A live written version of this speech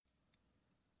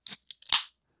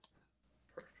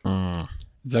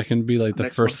Is that going to be like the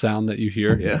first sound that you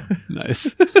hear? Yeah.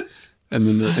 Nice. And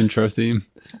then the intro theme.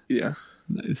 Yeah.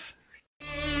 Nice.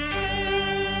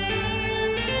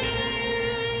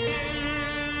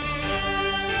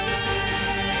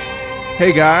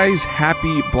 Hey guys,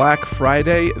 happy Black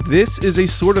Friday. This is a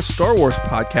sort of Star Wars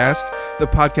podcast, the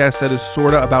podcast that is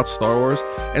sort of about Star Wars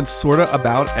and sort of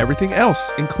about everything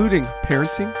else, including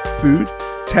parenting, food,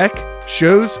 tech,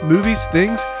 shows, movies,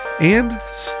 things, and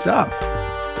stuff.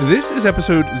 This is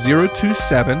episode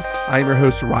 027. I am your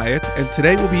host, Riot, and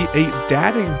today will be a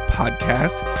dadding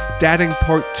podcast, Dadding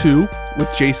Part 2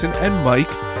 with Jason and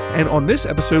Mike. And on this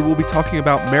episode, we'll be talking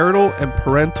about marital and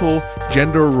parental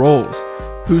gender roles.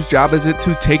 Whose job is it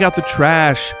to take out the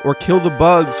trash or kill the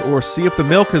bugs or see if the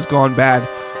milk has gone bad?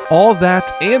 All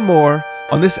that and more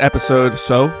on this episode,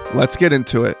 so let's get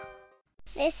into it.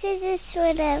 This is a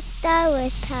sort of Star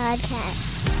Wars podcast.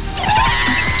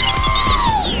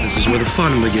 This is where the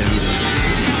fun begins.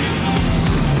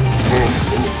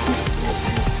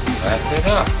 Wrap it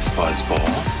up, fuzzball.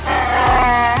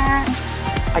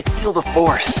 I feel the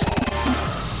Force.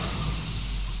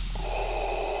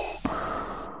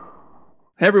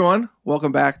 Hey everyone,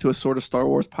 welcome back to a sort of Star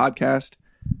Wars podcast.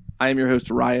 I am your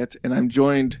host, Riot, and I'm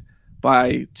joined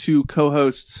by two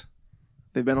co-hosts.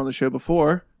 They've been on the show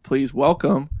before. Please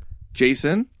welcome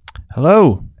Jason.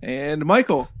 Hello. And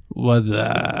Michael. What's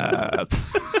up?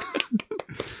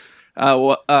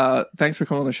 Thanks for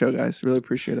coming on the show, guys. Really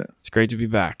appreciate it. It's great to be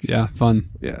back. Yeah, fun.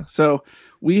 Yeah. So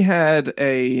we had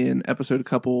an episode a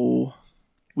couple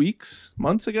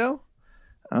months ago,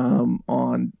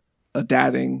 on a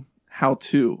dadding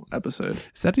how-to episode.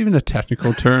 Is that even a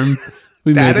technical term?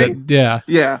 We Dadding? made that. Yeah.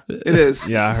 Yeah, it is.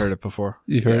 Yeah, I heard it before.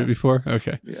 You've heard it before?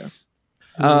 Okay. Yeah.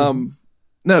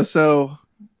 No, so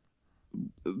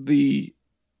the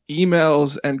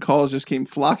emails and calls just came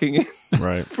flocking in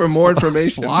Right. for more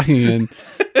information. Flocking in.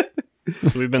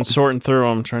 So we've been sorting through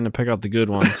them, trying to pick out the good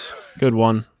ones. Good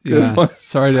one. Yeah. one.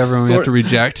 Sorry to everyone we have to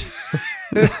reject.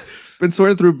 Been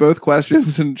sorting through both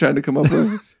questions and trying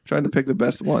to pick the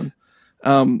best one.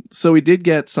 So we did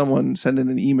get someone send in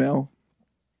an email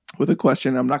with a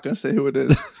question. I'm not going to say who it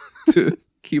is to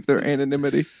keep their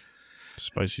anonymity.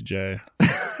 Spicy J.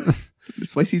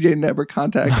 Spicy J never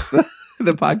contacts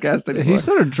the podcast anymore. He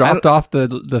sort of dropped off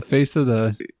the face of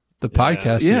the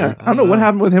podcast. Yeah. Here. I don't know what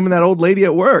happened with him and that old lady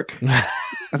at work.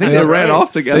 I think they ran off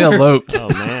together. They eloped. Oh,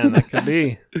 man, that could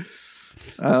be.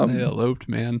 They eloped,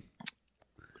 man.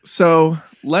 So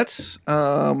let's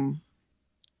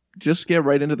just get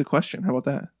right into the question. How about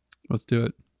that? Let's do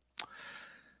it.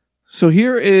 So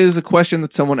here is a question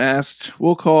that someone asked.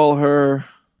 We'll call her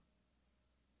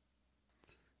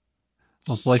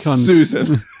Like on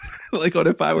Susan. Like on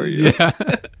If I Were You. Yeah.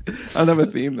 I don't have a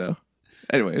theme though.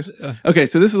 Anyways. Okay,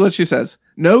 so this is what she says.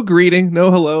 No greeting,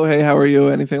 no hello, hey, how are you,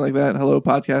 anything like that. Hello,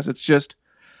 podcast. It's just,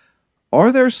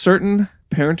 are there certain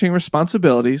parenting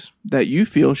responsibilities that you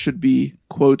feel should be,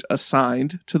 quote,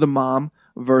 assigned to the mom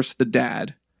versus the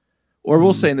dad? Or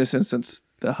we'll say in this instance,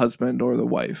 the husband or the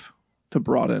wife, to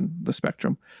broaden the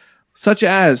spectrum. Such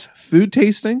as food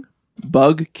tasting,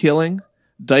 bug killing,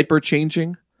 diaper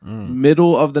changing,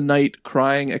 middle of the night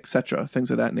crying, etc.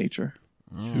 Things of that nature.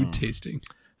 Food tasting.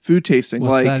 Food tasting.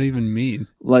 What's like, that even mean?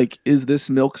 Like, is this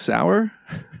milk sour?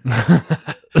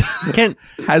 Can't,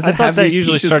 I thought have that these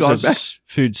usually peaches starts gone as bad?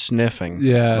 food sniffing.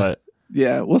 Yeah. But,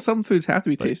 Yeah, well, some foods have to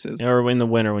be tasted. or in the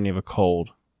winter when you have a cold,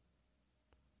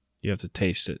 you have to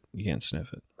taste it. You can't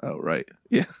sniff it. Oh, right.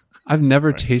 Yeah. I've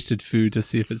never tasted food to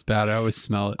see if it's bad. I always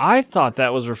smell it. I thought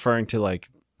that was referring to like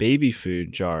baby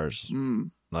food jars.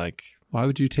 Like, Why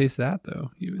would you taste that, though?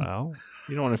 well,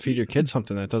 you don't want to feed your kid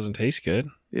something that doesn't taste good.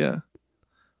 Yeah.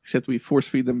 Except we force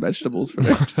feed them vegetables for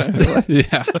their entire life.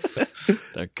 Yeah.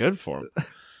 They're good for them.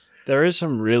 There is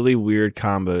some really weird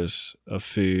combos of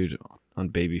food on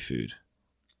baby food.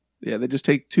 Yeah, they just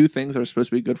take two things that are supposed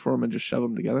to be good for them and just shove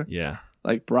them together. Yeah.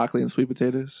 Like broccoli and sweet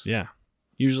potatoes. Yeah.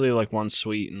 Usually like one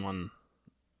sweet and one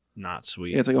not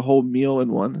sweet. Yeah, it's like a whole meal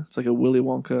in one. It's like a Willy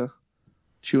Wonka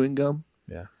chewing gum.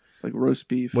 Yeah. Like roast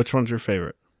beef. Which one's your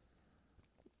favorite?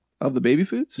 Of the baby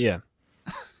foods? Yeah.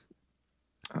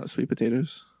 Sweet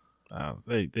potatoes.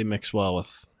 They mix well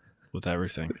with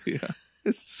everything. Yeah.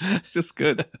 It's just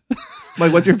good.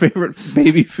 Mike, what's your favorite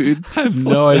baby food? I have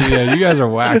no idea. You guys are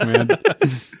whack, man.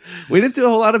 We didn't do a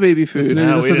whole lot of baby food. Maybe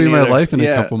No, this we will be didn't my either. life in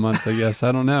Yeah. a couple months, I guess.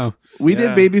 I don't know. We Yeah.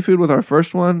 did baby food with our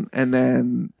first one and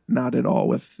then not at all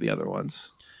with the other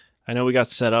ones. I know we got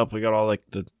set up. We got all like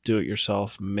the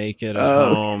do-it-yourself, make it at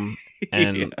Oh. home,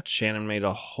 and Yeah. Shannon made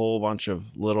a whole bunch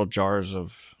of little jars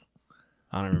of.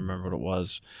 I don't even remember what it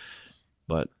was,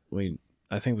 but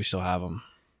I think we still have them.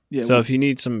 Yeah, So if you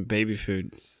need some baby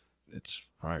food, it's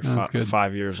All right, Sounds good.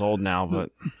 5 years old now,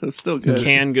 but It's still good.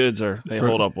 canned goods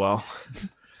hold up well.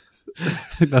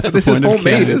 That's This is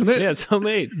homemade, isn't it? Yeah, it's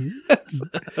homemade. You So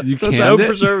it's No canned it?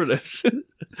 preservatives.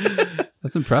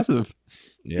 That's impressive.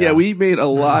 Yeah, we made a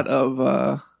lot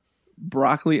of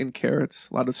broccoli and carrots,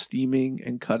 a lot of steaming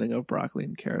and cutting of broccoli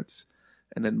and carrots,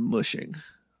 and then mushing.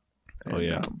 Oh,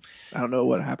 yeah. I don't know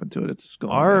what happened to it. It's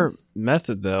gone. Our now.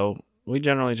 method, though, we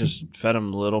generally just fed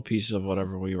them little pieces of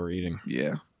whatever we were eating.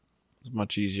 Yeah. It's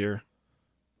much easier.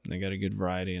 They got a good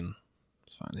variety, and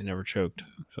it's fine. They never choked.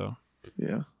 So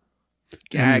Yeah.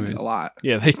 Gagged Anyways. a lot,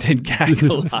 yeah, they did gag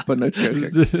a lot. but no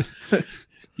choking.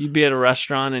 You'd be at a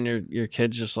restaurant and your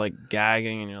kid's just like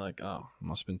gagging, and you're like, "Oh,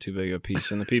 must have been too big of a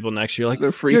piece." And the people next to you are like,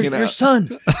 They're freaking your out. son."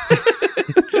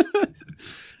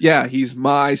 Yeah, he's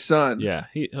my son. Yeah,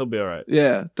 he'll be all right.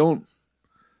 Yeah, don't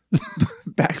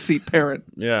backseat parent.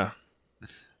 Yeah,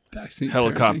 Backseat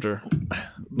helicopter.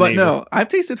 But Neighbor. no, I've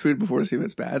tasted food before to see if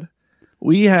it's bad.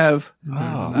 We have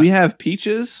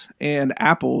peaches and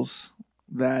apples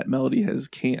that Melody has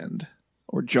canned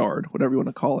or jarred, whatever you want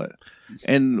to call it.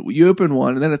 And you open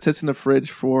one, and then it sits in the fridge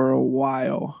for a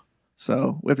while.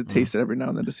 So we have to taste it every now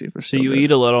and then to see if it's So still you good.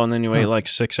 eat a little, and then you wait like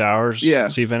 6 hours. Yeah.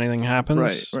 See if anything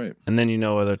happens. Right. And then you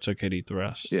know whether it's okay to eat the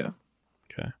rest. Yeah,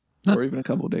 Okay. or even a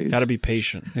couple of days. Got to be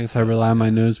patient. I guess I rely on my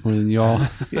nose more than y'all.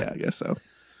 Yeah, I guess so.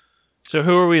 So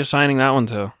who are we assigning that one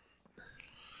to?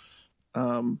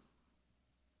 I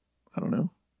don't know.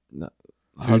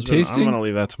 Food tasting? I'm gonna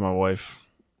leave that to my wife.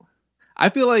 I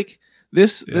feel like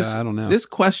this I don't know. this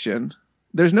question,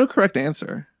 there's no correct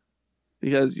answer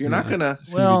because you're not gonna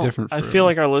It's gonna be different. I for feel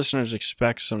like our listeners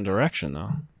expect some direction,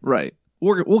 though. right.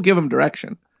 We'll give them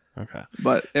direction, Okay.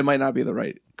 but it might not be the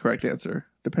right correct answer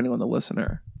depending on the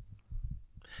listener.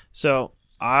 So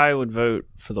I would vote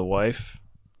for the wife,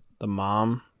 the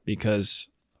mom, because,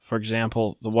 for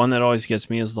example, the one that always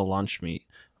gets me is the lunch meat.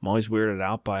 I'm always weirded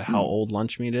out by how old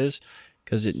lunch meat is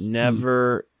because it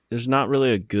never, there's not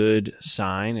really a good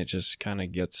sign. It just kind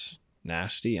of gets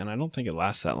nasty, and I don't think it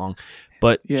lasts that long.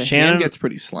 But Yeah, Shannon ham gets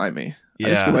pretty slimy. I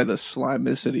just go by the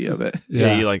slimicity of it.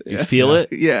 yeah, you feel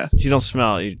it. Yeah, You don't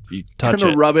smell it. You touch kind of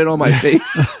it. rub it on my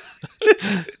face.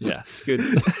 Yeah, it's good.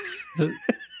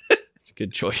 It's a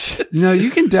good choice. No,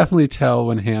 you can definitely tell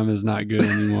when ham is not good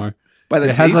anymore. By the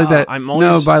It has taste. like that. I'm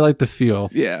always- by like the feel.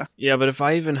 Yeah, Yeah, but if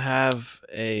I even have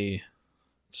a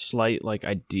slight like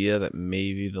idea that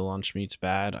maybe the lunch meat's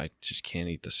bad, I just can't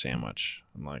eat the sandwich.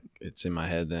 I'm like, it's in my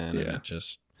head then, and Yeah. it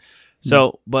just.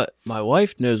 So, but my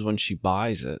wife knows when she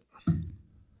buys it,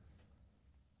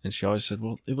 and she always said,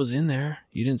 "Well, it was in there.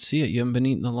 You didn't see it. You haven't been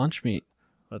eating the lunch meat."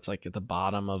 That's like at the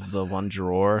bottom of the one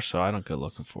drawer, so I don't go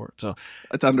looking for it. So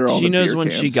it's under all she the knows beer when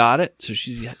cans. she got it, so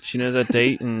she knows that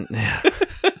date, and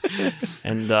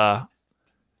and a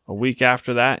week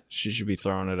after that, she should be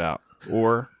throwing it out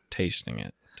or tasting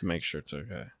it to make sure it's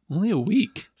okay. Only a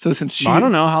week. So since she, I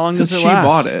don't know how long since does it she last?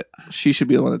 bought it, she should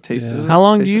be the one that tasted Yeah. it. How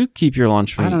long do Taste you it. keep your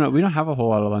lunch meat? I don't know. We don't have a whole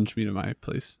lot of lunch meat at my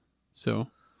place, so,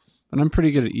 but I'm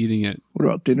pretty good at eating it. What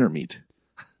about dinner meat?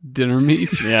 Dinner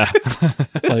meat, Yeah,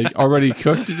 like already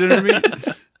cooked dinner meat.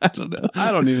 I don't know.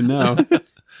 I don't even know.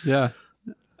 Yeah,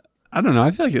 I don't know. I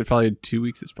feel like it probably 2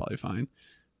 weeks is probably fine.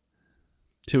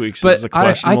 2 weeks But is the I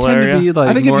questionable tend area. to be like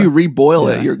I think more, if you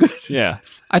reboil it, Yeah. you're good. Yeah,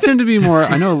 I tend to be more.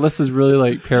 I know Alyssa's really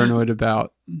like paranoid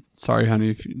about. Sorry,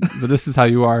 honey, but this is how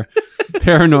you are.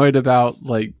 Paranoid about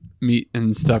like meat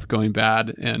and stuff going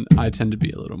bad, and I tend to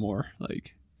be a little more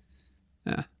like,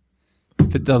 yeah.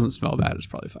 If it doesn't smell bad, it's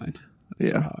probably fine.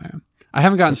 That's Yeah. how I am. I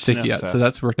haven't gotten The sick sniff yet, test. so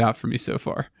that's worked out for me so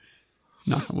far.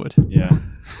 Knock on wood. yeah,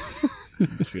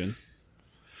 that's good.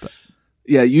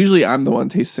 Yeah, usually I'm the one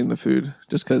tasting the food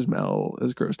just because Mel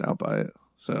is grossed out by it.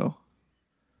 So,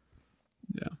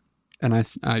 Yeah, and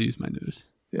I use my nose,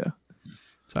 yeah.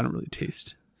 so I don't really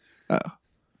taste. Oh.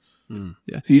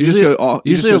 Yeah, So you just go off.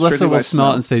 you just Usually, go strictly Alyssa by will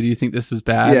smell it and say, "Do you think this is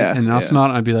bad?" Yeah, and I'll yeah. smell it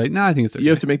and I'll be like, "No, I think it's okay." You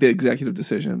have to make the executive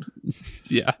decision.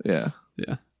 Yeah, Yeah.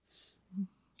 yeah.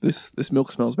 This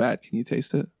milk smells bad. Can you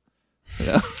taste it?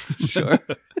 Yeah. Sure.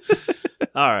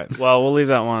 All right, well, we'll leave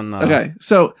that one. Okay.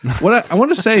 So what I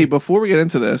want to say before we get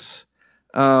into this,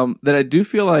 that I do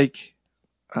feel like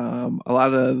a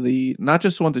lot of the, not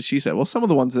just the ones that she said, well, some of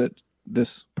the ones that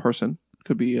this person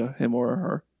could be him or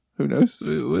her. Who knows?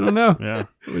 We don't know. Yeah.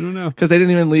 We don't know. Because they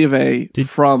didn't even leave a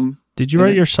from. Did you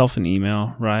write yourself an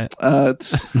email, right?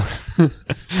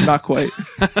 It's not quite.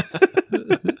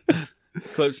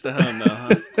 Close to home, though.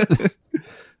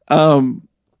 Huh?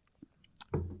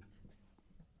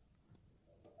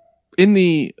 In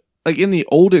the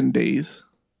olden days,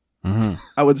 Mm-hmm.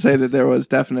 I would say that there was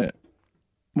definite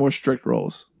more strict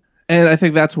rules. And I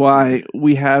think that's why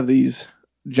we have these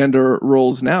gender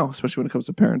roles now, especially when it comes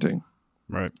to parenting.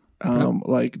 Right.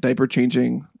 Like diaper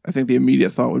changing, I think the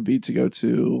immediate thought would be to go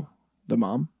to the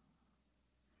mom.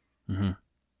 Mm-hmm.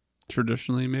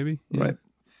 Traditionally, maybe. Yeah. Right.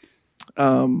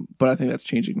 But I think that's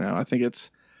changing now. I think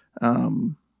it's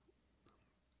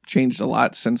changed a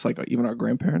lot since like even our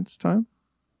grandparents' time.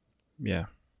 Yeah.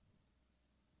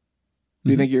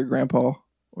 Do you think your grandpa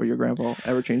or your grandpa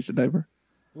ever changed a diaper?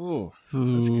 Ooh,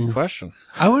 that's a good question.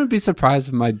 I wouldn't be surprised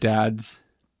if my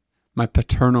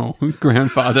paternal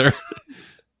grandfather.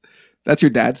 That's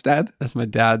your dad's dad? That's my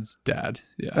dad's dad.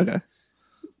 Yeah. Okay.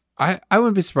 I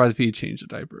wouldn't be surprised if he changed a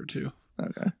diaper too.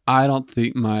 Okay. I don't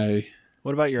think my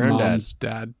What about your own dad? mom's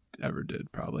dad ever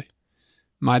did, probably.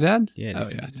 My dad? Yeah. Oh,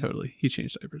 yeah, totally. He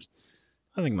changed diapers.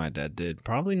 I think my dad did.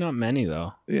 Probably not many,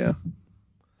 though. Yeah.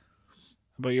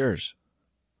 How about yours?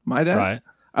 My dad? Right.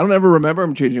 I don't ever remember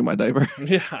him changing my diaper.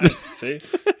 Yeah. See?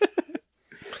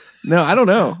 No, I don't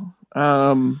know.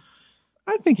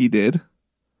 I think he did.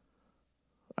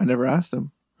 I never asked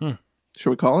him. Should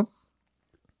we call him?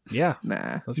 Yeah.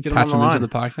 Nah. Let's get him on Patch the him into line. the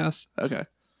podcast. Okay.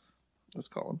 Let's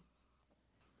call him.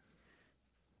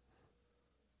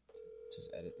 Just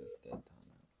edit this dead time.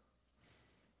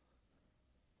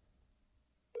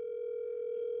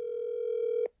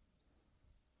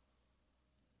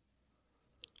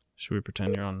 Should we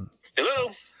pretend you're on?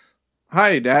 Hello.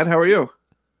 Hi, Dad. How are you?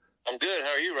 I'm good.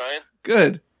 How are you, Ryan?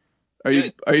 Good.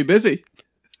 Good. Are you busy?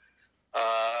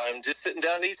 I'm just sitting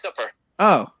down to eat supper.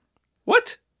 Oh.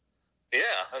 What? Yeah,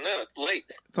 I know. It's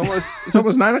late. It's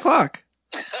almost 9 o'clock.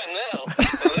 I know.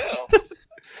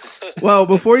 Well,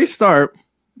 before you start,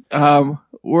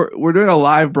 we're doing a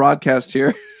live broadcast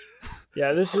here.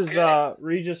 Yeah, this is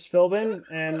Regis Philbin,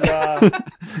 and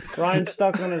Ryan's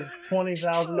stuck on his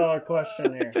 $20,000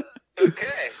 question here.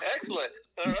 Okay, excellent.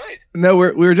 All right. No,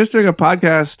 we were just doing a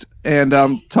podcast and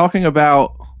talking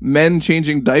about men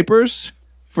changing diapers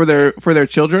for their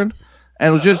children,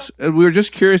 and we were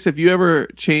just curious if you ever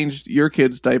changed your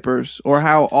kids' diapers or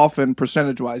how often,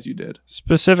 percentage-wise, you did.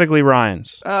 Specifically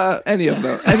Ryan's. Any of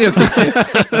them. Any of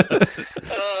the kids.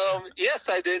 Yes,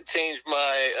 I did change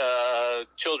my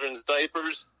children's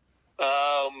diapers.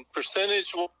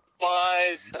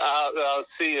 Percentage-wise, I'll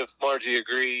see if Margie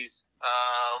agrees.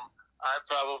 I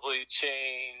probably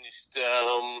changed.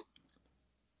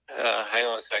 Hang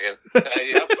on a second.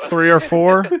 Yep. 3 or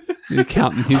 4. You're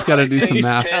counting. He's got to do some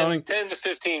math. 10 to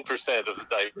 15% of the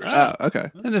diapers. Oh, okay.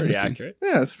 Pretty accurate.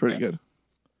 Yeah, that's pretty good.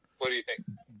 What do you think?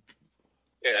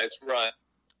 Yeah, it's Ryan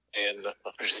and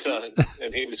our son,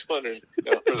 and he was wondering for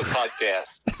the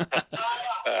podcast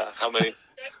how many.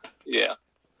 Yeah,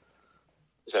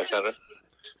 does that sound right?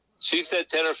 She said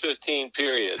 10 or 15.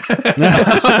 Period.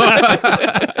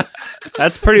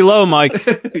 That's pretty low, Mike.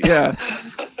 Yeah.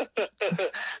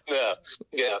 No,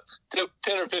 yeah,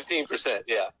 10 or 15%.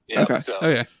 Yeah. Okay. So,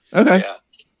 Okay. Yeah. Well,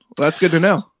 that's good to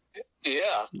know.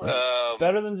 Yeah.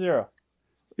 Better than 0.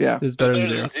 Yeah. It's better than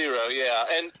Better zero. than 0. Yeah,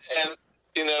 and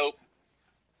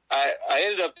I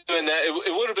ended up doing that.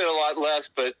 It would have been a lot less,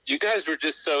 but you guys were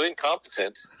just so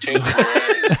incompetent changing your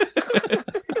own.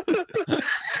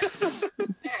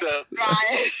 So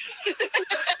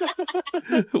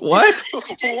What?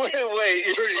 wait,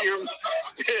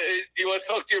 you want to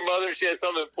talk to your mother? She has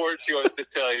something important she wants to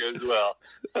tell you as well.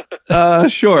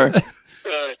 Sure. All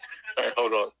right,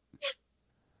 hold on.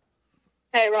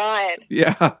 Hey, Ryan,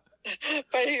 Yeah. but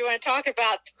if you want to talk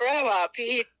about throw up,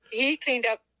 he cleaned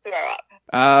up throw up.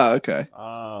 Okay.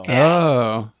 Oh.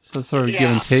 Oh, so sort of give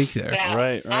and take there. Yeah.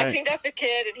 Right. I cleaned up the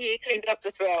kid, and he cleaned up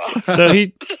the throw up. So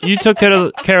you took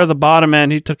care of the bottom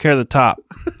end, he took care of the top.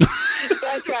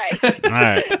 That's right. All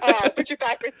right. Put your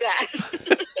back with that.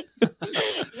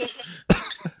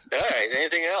 All right,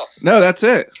 anything else? No, that's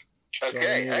it.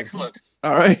 Okay, excellent.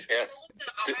 All right. Yes.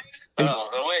 Oh,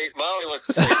 no, wait, Molly wants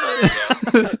to say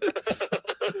something.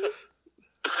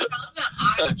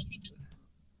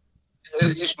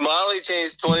 Molly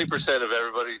changed 20% of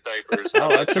everybody's diapers. Oh,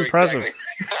 that's impressive.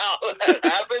 Exactly how that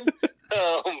happened.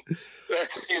 That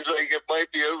seems like it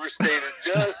might be overstated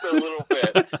just a little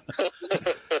bit.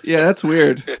 Yeah, that's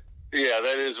weird. Yeah,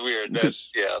 that is weird.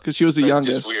 That's Because she was the that's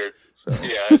youngest. just weird. So.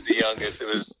 Yeah, as the youngest, it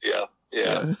was yeah.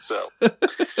 So,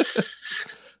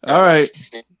 All right.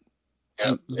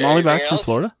 yeah. Molly back Anything from else?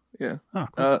 Florida? Yeah. Oh,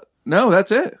 cool. No,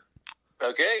 that's it.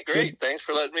 Okay, great. Thanks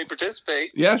for letting me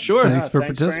participate. Yeah, sure. Thanks for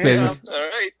thanks for participating. hanging All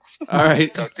right. All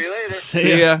right. Talk to you later.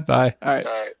 See ya. Bye. All right.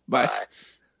 All right. Bye.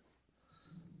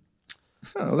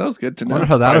 Oh, that was good to I know. wonder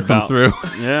how that'll come about- throe.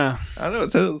 Yeah. I know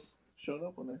it says showed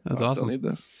up on there. That's I awesome. Still need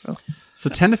this. So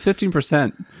 10 to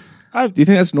 15%. Do you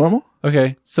think that's normal?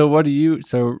 Okay. So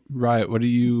Riot, what do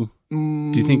you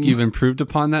Do you think you've improved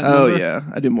upon that? Oh number? yeah,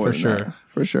 I do more For than sure. that.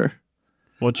 For sure.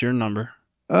 What's your number?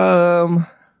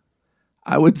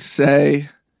 I would say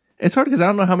it's hard because I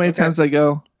don't know how many times I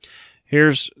go.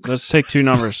 Let's take two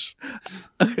numbers.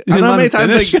 I don't know how many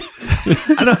times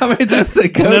I know how many times I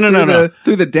go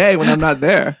through the day when I'm not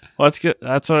there. Well, that's good.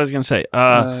 That's what I was gonna say.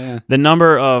 Yeah. The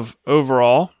number of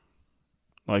overall,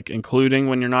 like including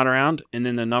when you're not around, and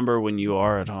then the number when you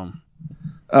are at home.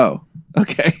 Oh,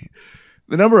 okay.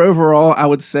 The number overall, I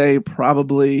would say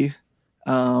probably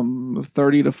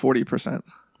 30 to 40%.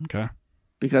 Okay.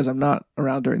 Because I'm not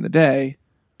around during the day,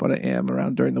 but I am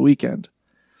around during the weekend.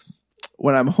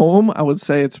 When I'm home, I would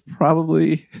say it's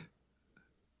probably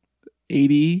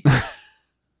 80%.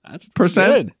 That's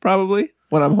good. Probably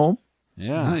when I'm home.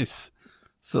 Yeah. Nice.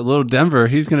 So little Denver,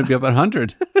 he's going to be up at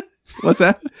 100. What's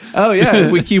that? Oh yeah,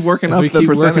 if we keep working up we the keep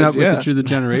percentage. working up through the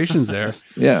generations there.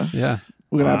 Yeah. Yeah.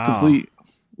 We're going to have complete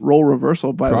role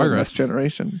reversal by the next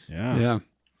generation. Yeah. Yeah.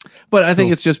 But I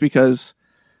think it's just because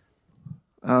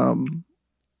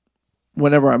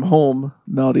whenever I'm home,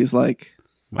 Melody's like,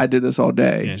 I did this all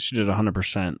day. Yeah, she did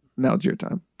 100% Now it's your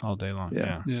time. all day long.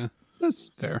 Yeah. Yeah. Yeah. So that's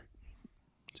fair.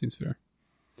 Seems fair.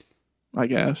 I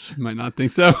guess. You might not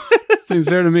think so. Seems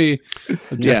fair to me.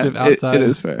 Objective outside. it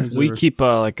is fair. observer. We keep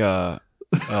like a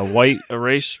white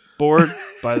erase board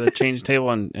by the change table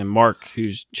and mark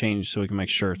who's changed so we can make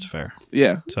sure it's fair.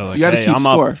 Yeah. So like, You gotta hey, keep I'm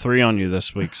score. up 3 on you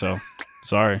this week, so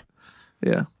sorry.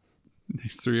 Yeah.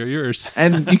 Next 3 are yours.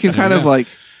 And you can kind of like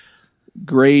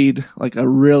grade like a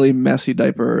really messy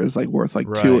diaper is like worth like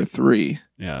 2 or Right. 3.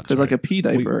 Yeah. that's Because like right. a pee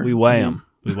diaper. we weigh them.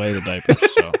 We weigh the diapers.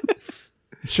 So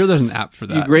I'm sure there's an app for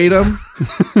that. You grade them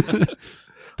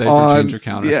Diaper on, changer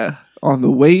counter. yeah, on the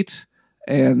weight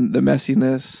and the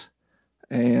messiness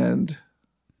and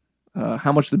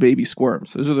how much the baby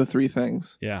squirms. Those are the 3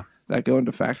 things yeah. that go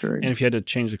into factoring. And if you had to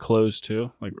change the clothes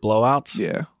too, like blowouts,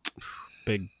 yeah.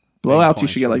 big Blowouts, you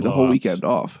points should get for like the whole blowouts. weekend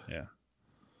off. Yeah.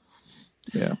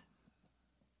 Yeah.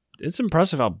 It's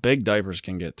impressive how big diapers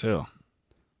can get too.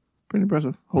 Pretty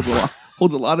impressive.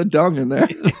 Holds a lot of dung in there.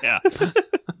 Yeah.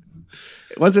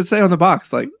 What does it say on the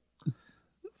box? Like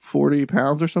 40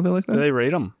 pounds or something like Do that? they rate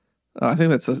them? I think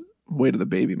that's the weight of the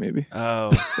baby, maybe. Oh,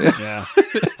 yeah.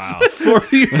 Wow.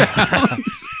 40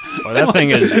 pounds. Boy, that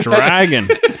thing is dragging.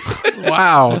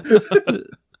 Wow.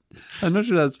 I'm not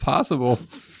sure that's possible.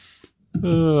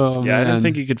 Oh, Yeah, I man. didn't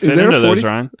think you could Is fit there a into those, 40?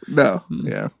 Ryan. No.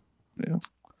 Yeah. Yeah.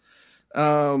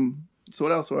 So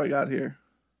what else do I got here?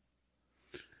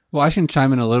 Well, I can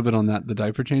chime in a little bit on that. The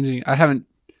diaper changing. I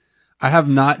have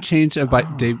not changed a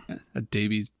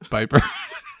baby's diaper,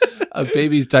 a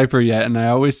baby's diaper yet, and I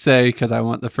always say because I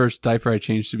want the first diaper I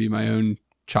change to be my own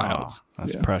child's. Oh,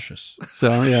 that's Yeah. precious.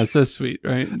 So yeah, it's so sweet,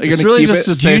 right? you It's gonna really keep just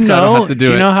it? to say so I don't have to do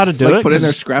you it. know how to do Like it? put in their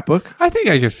 'Cause scrapbook? I think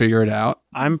I could figure it out.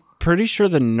 I'm pretty sure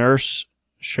the nurse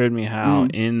showed me how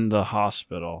in the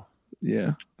hospital.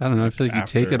 Yeah. I don't know. I feel like you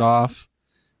take After. it off,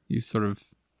 you sort of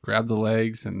grab the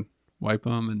legs and wipe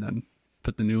them, and then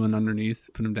put the new one underneath,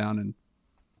 put them down, and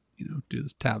do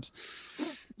the tabs,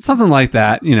 something like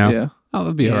that. Yeah. Oh,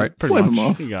 it'll be all right. Pretty Wipe 'em much.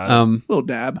 off. You got it. Little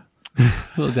dab. A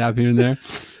little dab here and there.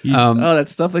 Oh, that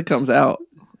stuff that comes out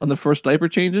on the first diaper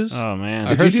changes? Oh, man. I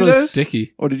Did heard you it's do really those?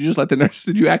 sticky. Or did you just let the nurse,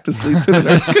 did you act asleep so the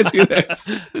nurse could do this?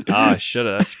 Oh, I should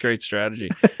have. That's great strategy.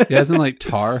 Yeah, isn't like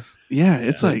tar Yeah,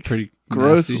 it's like pretty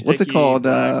gross. nasty. What's it Sticky called?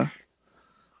 black.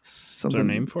 Is Something. there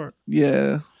a name for it?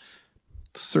 Yeah.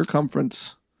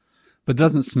 Circumference. but it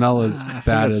doesn't smell as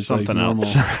bad it's as like something normal.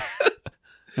 else.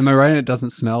 Am I right? It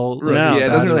doesn't smell. Like, No. as Yeah, it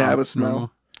bad doesn't really as have a smell.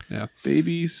 normal? Yeah.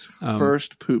 Baby's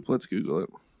first poop. Let's Google it.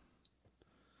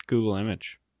 Google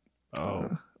image. Oh.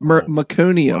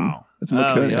 Meconium. Wow. It's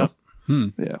meconium.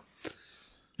 yep.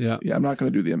 Yeah. Yeah, I'm not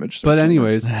going to do the image. But search.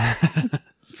 anyways,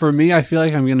 for me, I feel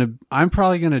like I'm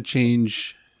probably going to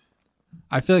change.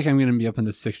 I feel like I'm going to be up in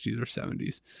the 60s or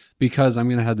 70s because I'm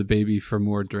going to have the baby for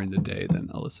more during the day than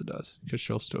Alyssa does because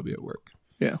she'll still be at work.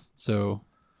 Yeah. So,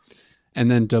 and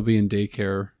then they'll be in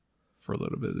daycare for a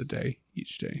little bit of the day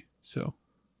each day. So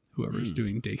whoever's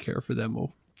doing daycare for them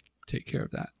will take care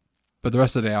of that. But the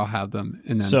rest of the day I'll have them.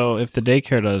 And then So if the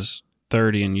daycare does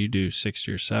 30 and you do 60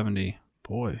 or 70,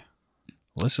 boy,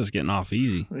 Alyssa's getting off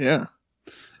easy. Yeah.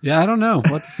 yeah, I don't know.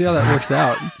 We'll have to see how that works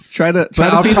out. Try to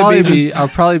But I'll feed the probably baby. I'll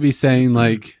probably be saying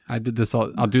like I did this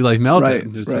all. I'll do like Mel Right,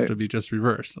 did. It's right. have to be just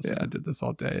reversed. I'll say Yeah. I did this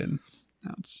all day, and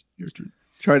now it's your turn.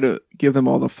 Try to give them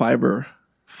all the fiber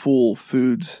full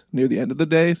foods near the end of the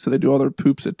day so they do all their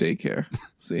poops at daycare.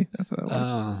 See? That's how that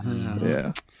works. Oh,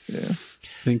 Yeah. Yeah.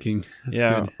 thinking. That's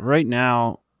yeah, good. right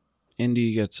now,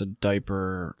 Indy gets a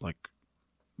diaper like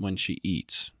when she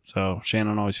eats. So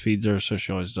Shannon always feeds her, so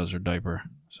she always does her diaper.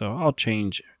 So I'll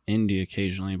change Indy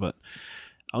occasionally, but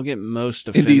I'll get most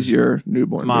of Indy's Finn's, your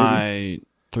newborn baby. my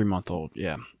 3-month-old.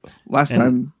 Yeah, Last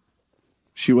time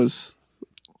she was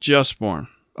just born.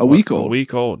 a week old. A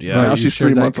week old. Yeah. Right, Now you she's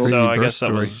shared 3 that months old. crazy So I birth guess that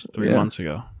story. was 3 Yeah. months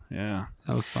ago. Yeah,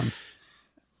 That was fun.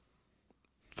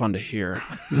 fun to hear.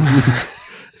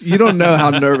 You don't know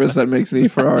how nervous that makes me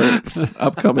for our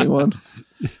upcoming one.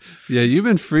 Yeah, you've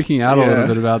been freaking out a little Yeah.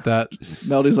 bit about that.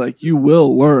 Melody's like, you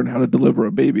will learn how to deliver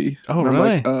a baby. Oh, And I'm really?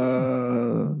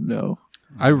 like, no.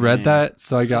 I read Man. that,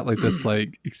 so I got like this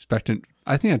like expectant.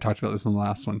 I think I talked about this in the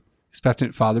last one.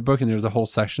 Expectant father book, and there's a whole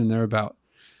section there about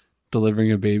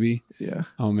delivering a baby. Yeah.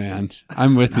 Oh man,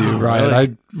 I'm with you, Oh, Ryan. really? I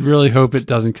really hope it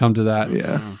doesn't come to that.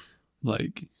 Yeah.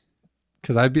 Like,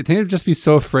 because think I'd just be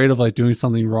so afraid of like doing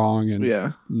something wrong and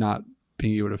Yeah. not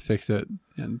being able to fix it.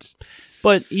 And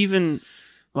But even,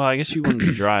 well, I guess you wouldn't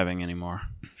be driving anymore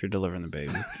if you're delivering the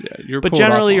baby. yeah, you're. But pulled off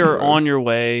generally, the you're road. on your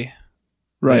way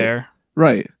Right. there.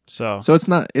 Right. So So it's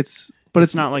not, but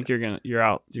it's not like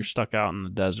you're stuck out in the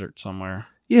desert somewhere.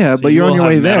 yeah, So but you you're on will your have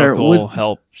way there. medical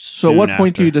help. So at what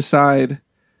point do you decide,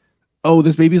 oh,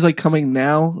 this baby's like coming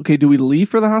now? Okay, do we leave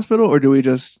for the hospital or do we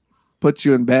just put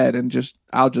you in bed and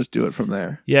I'll just do it from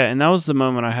there? Yeah, and that was the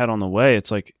moment I had on the way.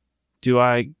 It's like, do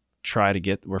I try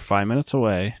to we're 5 minutes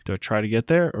away. Do I try to get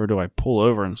there or do I pull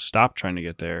over and stop trying to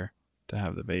get there to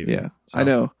have the baby? Yeah, So- I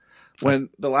know. When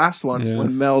the last one, Yeah.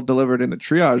 when Mel delivered in the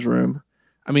triage room,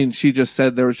 I mean, she just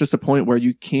said there was just a point where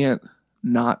you can't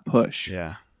not push.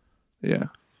 Yeah. Yeah.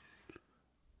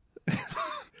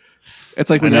 It's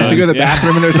like when I you have to know, go to the yeah.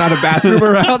 bathroom and there's not a bathroom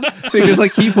around. So you just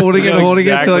like keep holding it and holding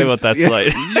exactly it what that's yeah.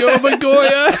 like. Yo,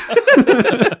 Magoya.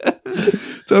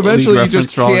 So eventually you just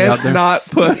reference for all you out can't there. not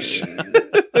push.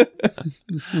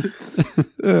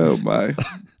 Oh my.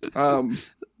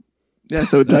 Yeah,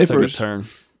 so That took a diapers. turn.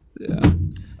 Yeah.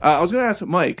 I was going to ask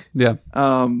Mike, Yeah.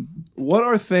 what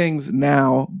are things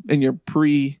now in your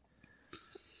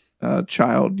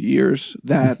child years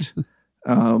that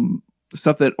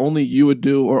stuff that only you would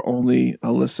do or only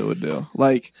Alyssa would do?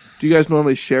 Like, do you guys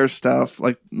normally share stuff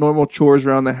like normal chores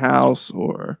around the house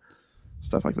or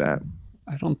stuff like that?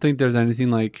 I don't think there's anything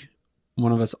like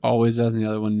one of us always does and the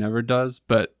other one never does,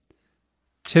 but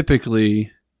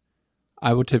typically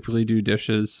I would typically do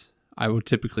dishes. I would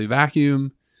typically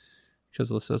vacuum because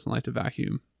Alyssa doesn't like to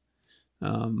vacuum.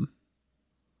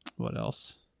 What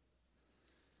else?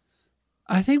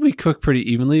 I think we cook pretty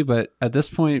evenly, but at this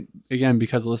point, again,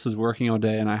 because Alyssa's working all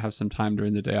day and I have some time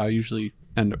during the day, I'll usually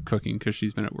end up cooking because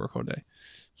she's been at work all day.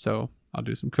 So I'll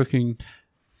do some cooking.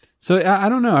 So I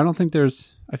don't know. I don't think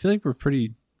I feel like we're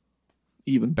pretty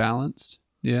Even. balanced.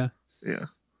 Yeah. Yeah.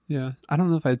 Yeah. I don't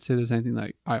know if I'd say there's anything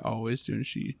like I always do and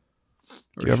she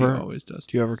always does.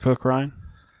 Do you ever cook, Ryan?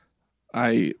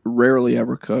 I rarely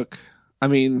ever cook. I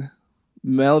mean,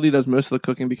 Melody does most of the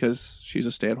cooking because she's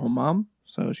a stay-at-home mom.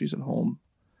 So she's at home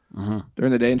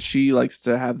during the day, and she likes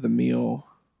to have the meal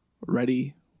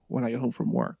ready when I get home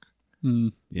from work,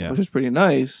 Yeah. which is pretty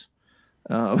nice.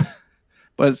 But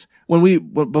it's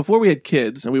before we had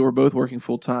kids and we were both working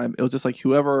full time, it was just like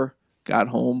whoever got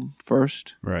home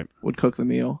first Right. would cook the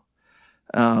meal.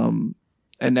 And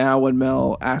now when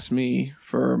Mel asks me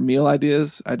for meal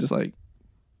ideas, I just like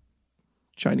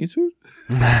Chinese food.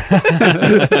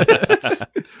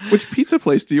 Which pizza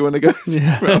place do you want to go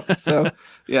to? Bro? So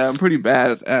yeah, I'm pretty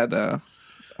bad at. I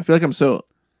feel like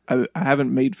I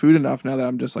haven't made food enough now that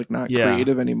I'm just like not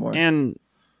creative anymore. And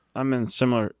I'm in a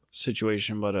similar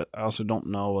situation, but I also don't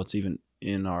know what's even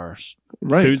in our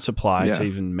Right. food supply Yeah. to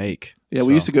even make. Yeah,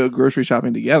 we used to go grocery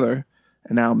shopping together,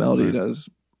 and now Melody does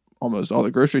almost all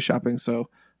the grocery shopping. So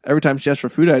every time she asks for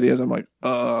food ideas, I'm like,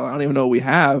 I don't even know what we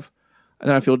have. And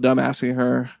then I feel dumb asking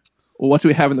her, well, what do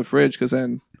we have in the fridge? Because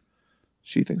then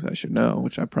she thinks I should know,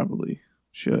 which I probably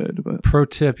should. But Pro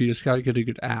tip, you just got to get a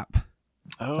good app.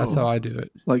 Oh. That's how I do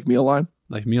it. like Meal Lime.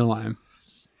 Like Meal Lime.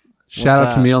 Shout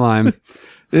out to that? Meal Lime.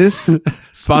 This,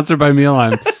 Sponsored by Meal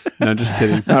Lime. No, just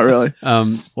kidding. not really.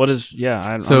 What is, yeah.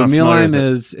 I'm So not Meal familiar Lime with it.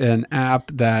 is an app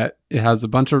that it has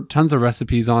tons of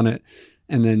recipes on it,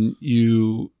 and then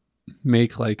you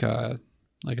make like a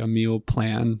meal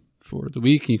plan for the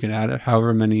week. You can add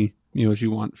however many meals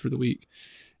you want for the week,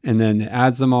 and then it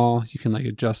adds them all. You can like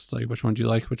adjust like which ones you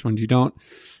like, which ones you don't,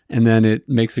 and then it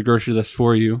makes a grocery list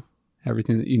for you,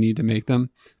 everything that you need to make them,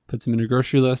 puts them in a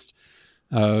grocery list.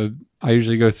 I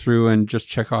usually go through and just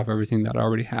check off everything that I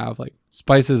already have, like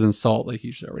spices and salt. Like you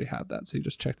usually already have that, so you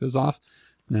just check those off.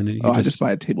 And then you I just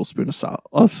buy a tablespoon of salt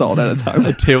at a time.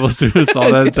 a tablespoon of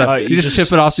salt at a time. You just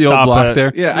chip it off the old stop block at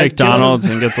there. Yeah, I McDonald's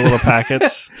and get the little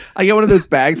packets. I get one of those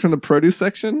bags from the produce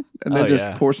section and then Oh, just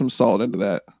yeah. pour some salt into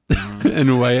that.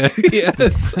 And weigh it. Yeah.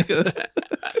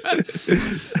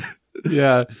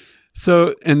 Yeah.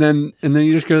 So and then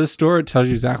you just go to the store. It tells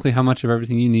you exactly how much of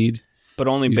everything you need. But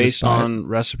only You based just buy it. on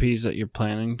recipes that you're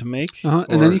planning to make.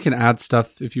 And then you can add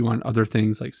stuff if you want other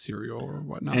things like cereal or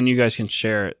whatnot. And you guys can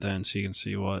share it then, so you can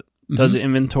see what does it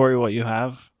inventory what you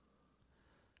have.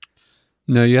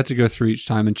 No, you have to go through each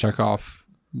time and check off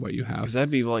what you have, Because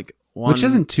that'd be like one. which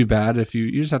isn't too bad if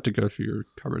you just have to go through your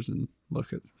cupboards and look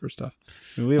for stuff.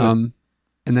 We would, And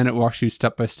then it walks you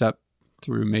step by step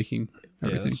through making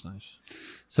everything. that's nice.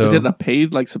 So Is it a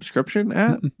paid like subscription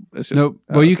app? It's just, no,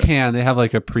 well, you can. They have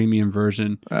like a premium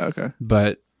version, okay.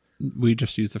 but we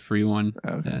just use the free one,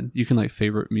 Okay. and you can like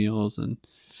favorite meals and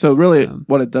So really,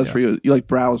 what it does for you like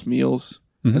browse meals,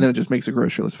 Mhm. and then it just makes a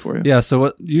grocery list for you. yeah. So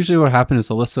what happens is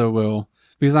Alyssa will,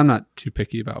 because I'm not too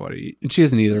picky about what I eat, and she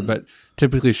isn't either, but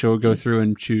typically she'll go through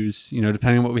and choose,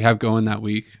 depending on what we have going that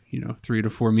week, 3 to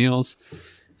 4 meals,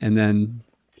 and then,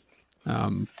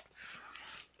 I'll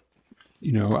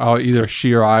either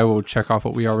she or I will check off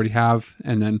what we already have,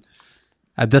 and then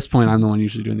at this point, I'm the one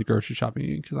usually doing the grocery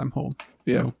shopping because I'm home.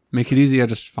 Yeah. So make it easy. I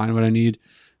just find what I need,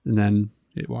 and then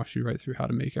it walks you right through how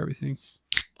to make everything. It's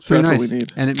So pretty that's nice. what we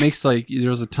need. And it makes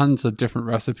there's tons of different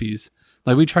recipes.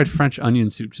 Like we tried French onion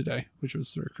soup today, which was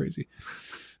sort of crazy.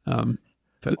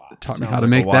 But it taught me Sounds how to like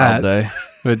make a wild that, day.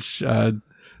 which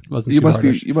wasn't You too must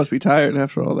hard. be you must be tired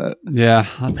after all that. Yeah,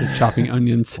 lots of chopping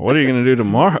onions. What are you gonna do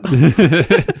tomorrow?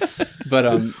 But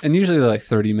and usually they're like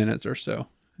 30 minutes or so.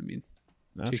 I mean, it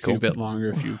That's takes cool. you a bit longer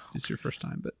if it's your first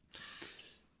time. But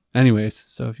anyways,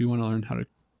 so if you want to learn how to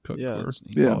cook Yeah, or that's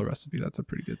neat. follow a recipe, that's a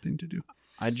pretty good thing to do.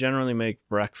 I generally make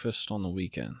breakfast on the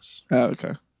weekends Oh,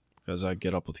 okay. because I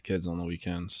get up with the kids on the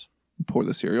weekends. Pour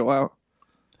the cereal out.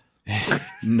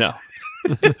 No,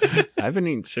 I haven't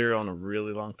eaten cereal in a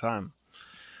really long time.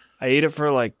 I ate it for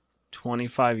like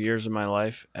 25 years of my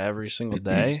life every single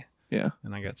day, Yeah.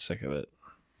 and I got sick of it.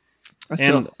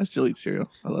 I still eat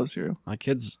cereal. I love cereal. My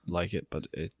kids like it, but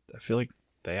I feel like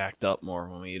they act up more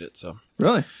when we eat it. So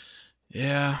Really?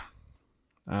 yeah,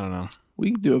 I don't know.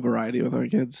 We do a variety with our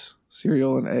kids: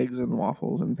 cereal and eggs and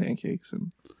waffles and pancakes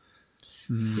and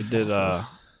We did.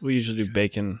 We usually do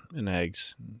bacon and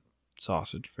eggs, and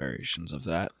sausage variations of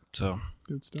that. So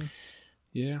Good stuff.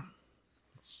 yeah,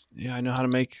 I know how to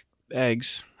make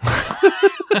eggs.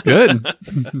 Good.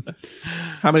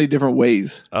 how many different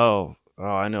ways? Oh,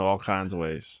 I know all kinds of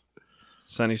ways.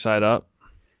 Sunny side up,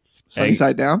 Sunny Egg.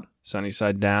 side down. sunny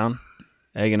side down,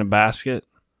 egg in a basket,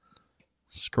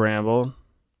 scrambled,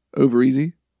 Over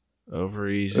easy. over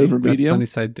easy, Over That's medium. sunny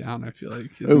side down, I feel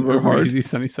like. Isn't Over hard. easy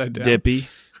sunny side down. dippy,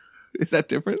 Is that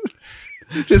different?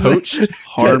 Just Poached.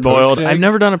 hard boiled. egg? I've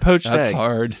never done a poached That's egg.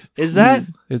 hard. Is that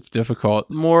It's difficult.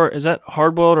 more? Is that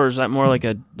hard boiled or is that more like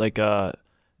a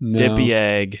No. dippy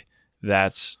egg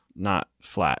that's not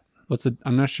flat?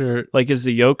 I'm not sure. Like, is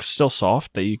the yolk still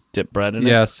soft that you dip bread in?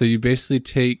 Yeah, so you basically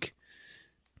take.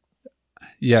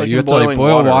 Yeah, like you in have to like boiling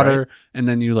boil water, water, and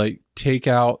then you like take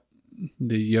out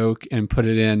the yolk and put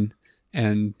it in,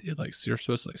 and it like you're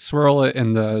supposed to like swirl it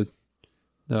in the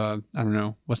I don't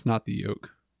know what's not the yolk,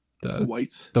 the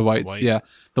whites. the whites. white. Yeah,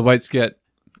 the whites get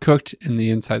cooked, and the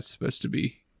inside's supposed to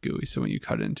be gooey. So when you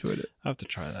cut into it, it I have to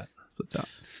try that. splits out.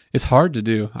 It's hard to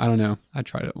do. I don't know. I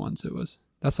tried it once.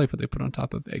 That's like what they put on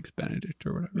top of eggs Benedict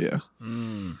or whatever. Yeah.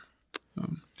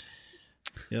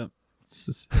 Yep. This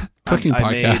is cooking I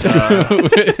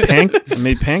podcast. I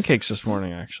made pancakes this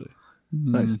morning, actually.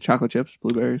 Nice. Chocolate chips,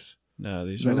 blueberries. No,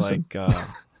 these Venison. are like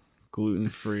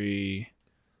gluten-free,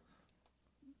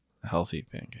 healthy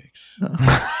pancakes.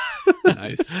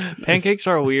 Nice. Pancakes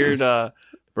are a weird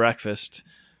breakfast.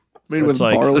 Made It's with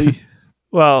like- barley.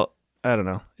 Well, I don't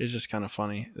know. It's just kind of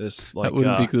funny. This like That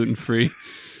wouldn't be gluten free.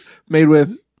 Made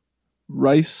with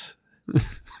rice.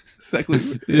 Exactly.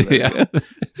 Yeah. like,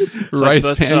 Rice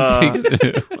let's,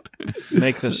 pancakes.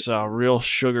 make this real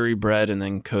sugary bread and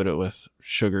then coat it with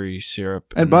sugary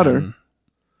syrup And butter.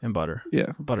 and butter.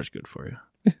 Yeah. Butter's good for you.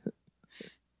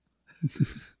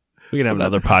 We can have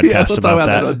another Yeah, podcast we'll talk about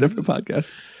that. on a different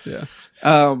podcast. Yeah.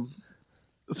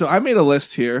 So I made a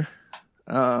list here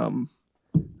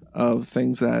of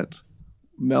things that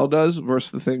Mel does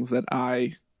versus the things that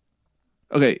I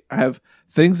have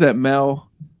things that Mel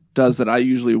does that I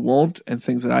usually won't, and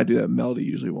things that I do that Mel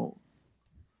usually won't.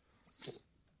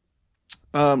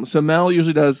 So Mel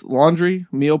usually does laundry,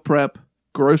 meal prep,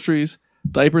 groceries,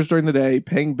 diapers during the day,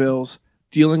 paying bills,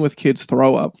 dealing with kids'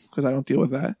 throw up, because I don't deal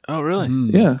with that. Oh, really?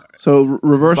 Yeah. So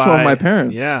reversal of my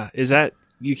parents. Yeah. Is that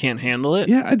you can't handle it?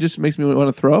 Yeah, it just makes me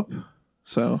want to throw up.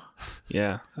 So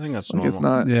Yeah. I think that's like, normal. it's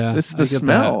not. Yeah, It's I the get that.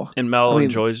 smell. And Mel I mean-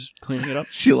 enjoys cleaning it up.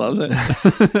 She loves it.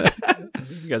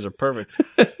 You guys are perfect.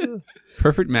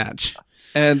 Perfect match.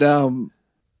 And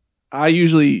I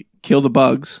usually kill the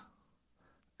bugs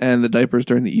and the diapers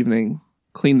during the evening,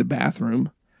 clean the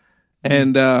bathroom,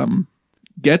 and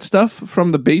get stuff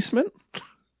from the basement.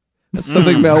 That's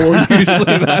something Mel will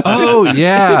usually not. Oh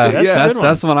yeah, That's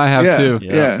that's one I have too.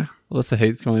 Yeah. Alyssa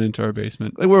hates going into our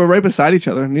basement. Like we're right beside each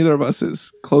other. Neither of us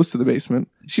is close to the basement.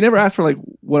 She never asked for like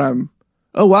what I'm.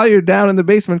 Oh, while you're down in the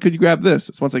basement, could you grab this?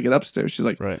 It's once I get upstairs. She's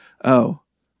like, Right. Oh,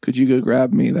 could you go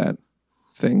grab me that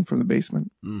thing from the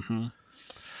basement? Mm-hmm.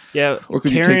 Yeah. Or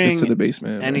could you take this to the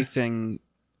basement? Anything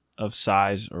of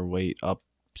size or weight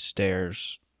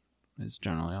upstairs is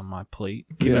generally on my plate.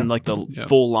 Even like the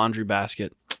full laundry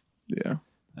basket. Yeah.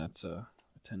 That's I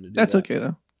tend to do That's that. okay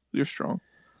though. You're strong.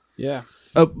 Yeah.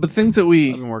 But things that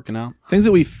I've been working out. things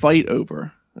that we fight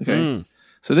over. Okay.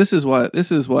 So this is what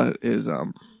is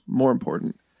more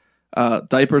important.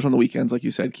 Diapers on the weekends, like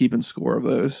you said, keeping score of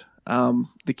those.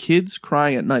 The kids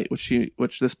crying at night,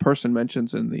 which this person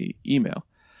mentions in the email.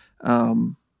 I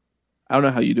don't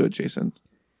know how you do it, Jason.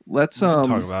 Let's talk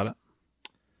about it.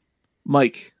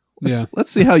 Mike. Yeah. Let's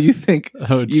see how you think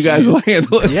Oh, you guys will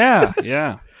handle it. Yeah.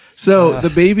 Yeah. So the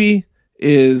baby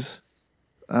is,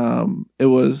 it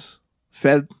was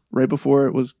fed right before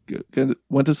it was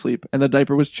went to sleep, and the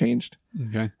diaper was changed.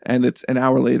 Okay. And it's an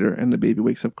hour later, and the baby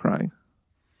wakes up crying.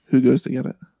 Who goes to get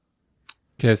it?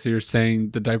 Okay, so you're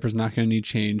saying the diaper's not going to need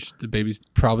changed. The baby's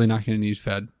probably not going to need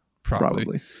fed.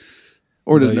 Probably.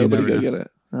 Or does Though you nobody never go know. get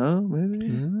it? Oh,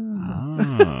 maybe.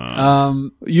 Ah.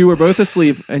 You were both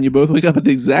asleep, and you both wake up at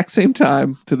the exact same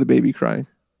time to the baby crying.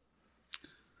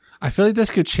 I feel like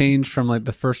this could change from like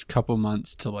the first couple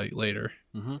months to like later.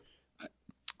 Mm-hmm.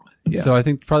 Yeah. So I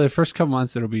think probably the first couple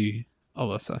months it'll be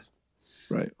Alyssa,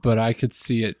 Right. but I could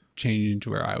see it changing to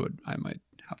where I might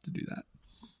have to do that.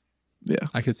 Yeah.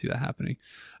 I could see that happening.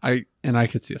 I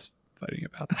could see us fighting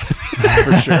about that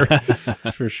for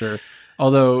sure, for sure.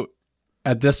 Although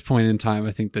at this point in time,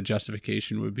 I think the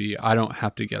justification would be I don't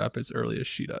have to get up as early as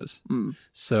she does.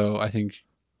 So I think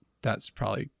that's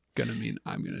probably going to mean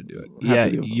I'm going to do it. Yeah,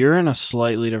 to do it. you're in a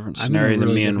slightly different I'm in a scenario than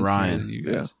really me and different scenario Ryan than you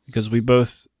guys. because we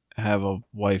both have a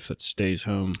wife that stays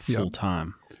home Yep. full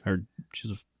time, or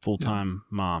she's a full time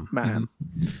mom. Man.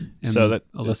 And So that-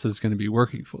 Alyssa's going to be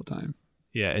working full time.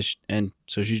 Yeah, and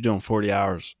so she's doing 40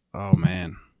 hours. Oh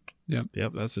man. Yep.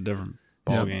 That's a different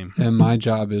ball Yep. game. And my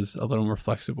job is a little more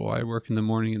flexible. I work in the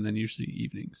morning and then usually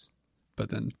evenings, but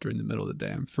then during the middle of the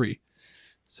day I'm free.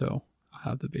 So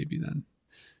I'll have the baby then,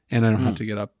 and I don't have to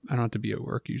get up. I don't have to be at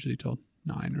work usually till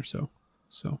 9 or so.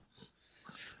 So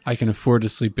I can afford to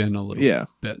sleep in a little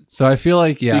bit. So I feel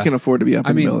like, You can afford to be up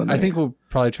in the middle of the night. I think we'll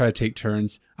probably try to take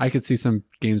turns. I could see some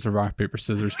games of rock, paper,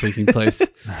 scissors taking place.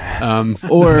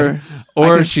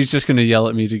 Or she's just going to yell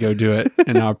at me to go do it,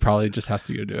 and I'll probably just have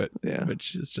to go do it,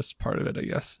 which is just part of it, I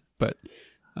guess. But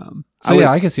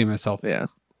I can see myself Yeah.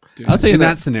 doing I'll say in that-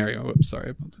 that scenario. Oops, sorry,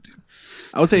 I bumped it.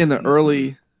 I would say in the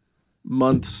early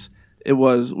months, we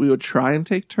would try and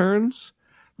take turns,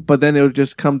 but then it would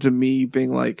just come to me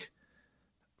being like,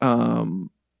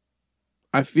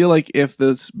 I feel like if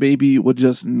this baby would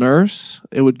just nurse,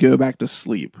 it would go back to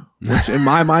sleep. Which in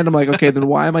my mind, I'm like, okay, then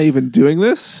why am I even doing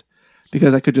this?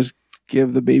 Because I could just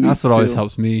give the baby. That's what always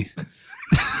helps me.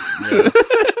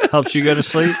 Helps you go to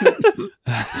sleep?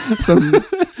 Some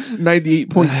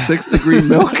 98.6 degree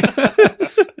milk.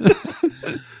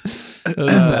 That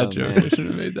was a bad joke. I should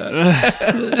have made that.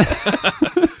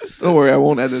 Don't worry, I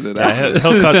won't edit it out.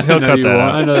 He'll cut No, that you won't.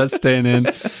 out. I know that's staying in.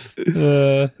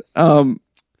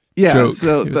 Yeah, Joke.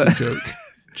 so It was a joke.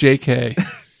 JK.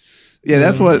 yeah,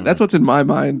 that's what's in my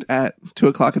mind at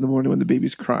 2:00 in the morning when the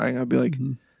baby's crying. I'd be like,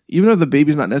 even though the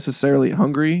baby's not necessarily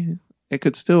hungry, it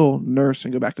could still nurse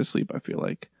and go back to sleep. I feel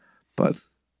like, but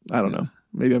I don't know.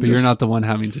 Maybe But you're not the one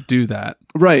having to do that.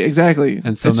 right. Exactly,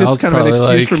 And so it's Mel's just kind of an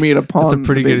probably excuse like, for me to pawn. That's a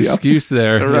pretty the good baby up. excuse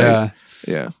there. Right. Yeah.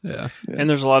 Yeah, Yeah. And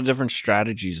there's a lot of different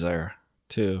strategies there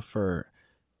too. For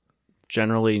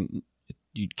generally,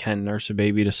 you can nurse a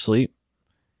baby to sleep,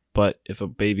 but if a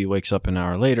baby wakes up an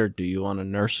hour later, do you want to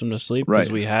nurse them to sleep? Because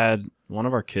Right. we had one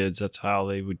of our kids. That's how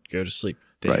they would go to sleep.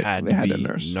 They Right. had They to had to be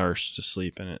nurse. nursed to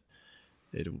sleep, and it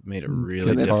made it really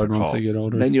Gets difficult. hard once they get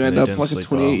older. then you end They up didn't like a sleep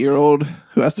 28-year-old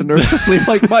who has to nurse to sleep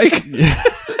like Mike.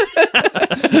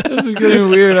 This is getting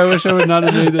weird. I wish I would not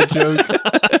have made that joke.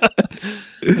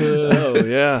 Oh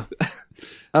yeah,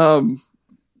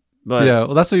 but Yeah,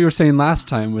 well, that's what you were saying last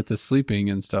time with the sleeping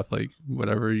and stuff. Like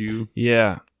whatever you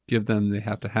yeah, give them, they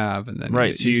have to have, and then right.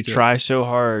 get So you used to it. try so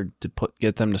hard to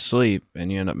get them to sleep,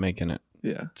 and you end up making it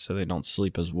Yeah. so they don't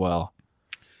sleep as well.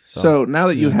 So now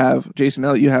that you have Jason,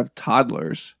 now that you have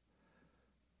toddlers,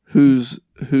 who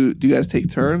do you guys take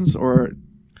turns, or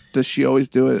does she always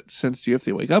do it since you have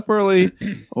to wake up early,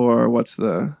 or what's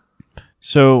the?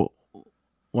 So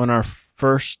when our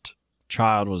first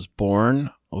child was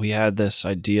born, we had this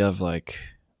idea of like,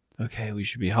 okay, we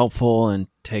should be helpful and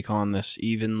take on this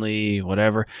evenly,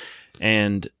 whatever.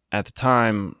 And at the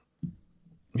time,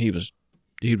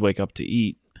 he'd wake up to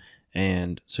eat,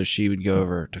 and so she would go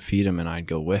over to feed him, and I'd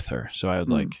go with her. So I would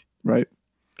like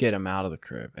get him out of the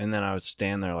crib, and then I would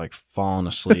stand there like falling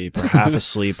asleep or half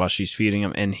asleep while she's feeding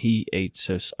him. And he ate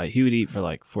he would eat for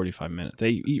like 45 minutes. They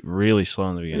eat really slow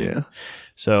in the beginning. Yeah.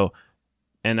 So,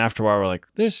 and after a while, we're like,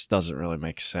 this doesn't really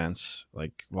make sense.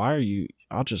 Like, why are you?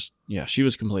 She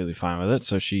was completely fine with it.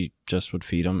 So she just would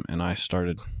feed him, and I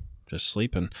started just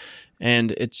sleeping,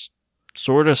 and it's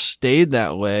sort of stayed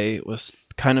that way with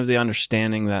kind of the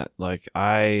understanding that like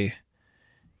I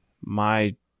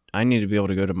need to be able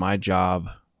to go to my job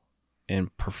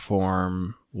and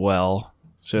perform well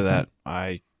so that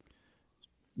I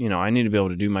need to be able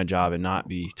to do my job and not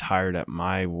be tired at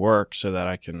my work so that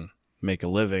I can make a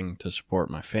living to support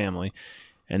my family.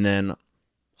 And then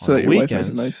so that your wife has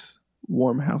a nice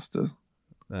warm house to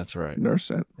that's right.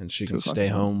 nurse at. And she can stay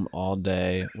home all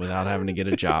day without having to get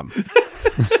a job.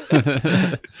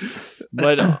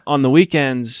 But on the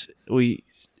weekends,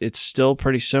 it's still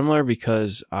pretty similar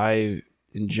because I,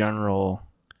 in general,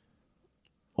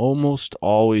 almost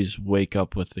always wake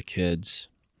up with the kids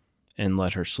and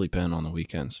let her sleep in on the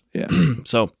weekends. Yeah.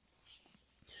 So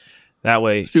that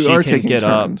way so she can get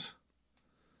turns. Up.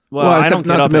 Well, I don't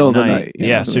get up at night.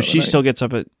 Yeah, so she still gets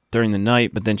up during the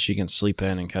night, but then she can sleep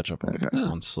in and catch up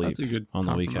on sleep That's a good on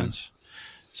the compromise. weekends.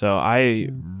 So I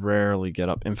rarely get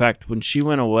up. In fact, when she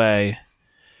went away,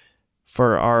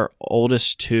 for our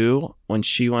oldest two, when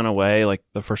she went away, like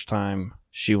the first time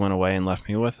she went away and left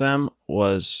me with them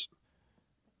was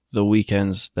the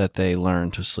weekends that they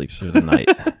learned to sleep through the night.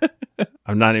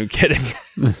 I'm not even kidding.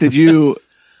 Did you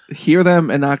hear them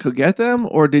and not go get them,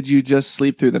 or did you just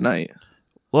sleep through the night?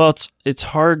 Well, it's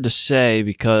hard to say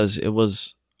because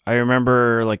I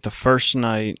remember like the first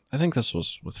night, I think this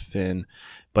was with Finn,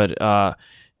 but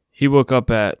he woke up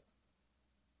at,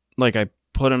 like I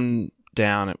put him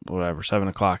down at whatever, 7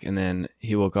 o'clock, and then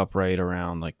he woke up right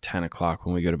around like 10 o'clock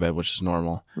when we go to bed, which is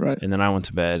normal. Right. And then I went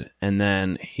to bed, and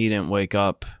then he didn't wake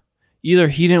up. Either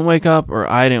he didn't wake up or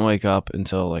I didn't wake up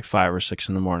until like 5 or 6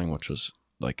 in the morning, which was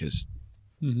like his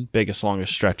biggest,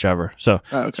 longest stretch ever. So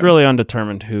it's really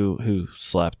undetermined who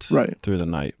slept through the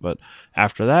night. But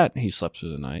after that, he slept through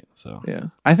the night. So yeah,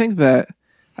 I think that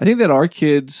our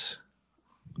kids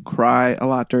cry a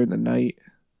lot during the night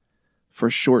for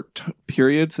short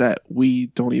periods that we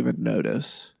don't even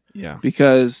notice. Yeah,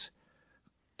 because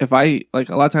if I like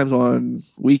a lot of times on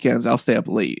weekends, I'll stay up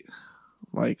late,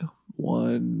 like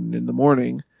 1 in the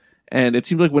morning, and it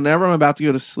seems like whenever I'm about to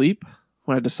go to sleep,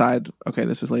 when I decide, okay,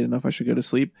 this is late enough, I should go to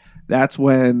sleep, that's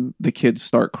when the kids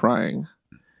start crying.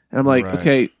 And I'm like,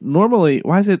 okay, normally,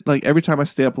 why is it like every time I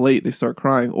stay up late, they start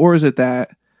crying? Or is it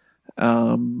that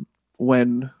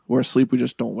when we're asleep, we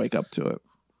just don't wake up to it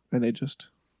and they just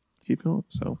keep going?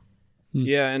 So,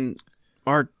 yeah, and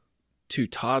our two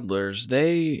toddlers,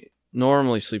 they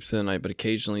normally sleep through the night, but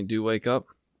occasionally do wake up.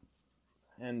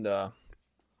 And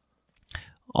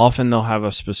often they'll have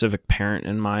a specific parent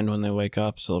in mind when they wake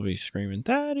up, so they'll be screaming,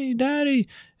 "Daddy, Daddy!"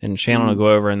 And Shannon will go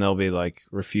over and they'll be like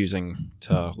refusing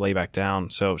to lay back down,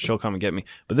 so she'll come and get me.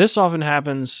 But this often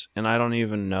happens, and I don't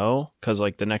even know, because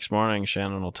like the next morning,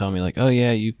 Shannon will tell me like, "Oh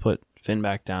yeah, you put Finn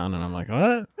back down," and I'm like,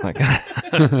 "What?" Like,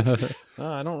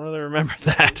 oh, I don't really remember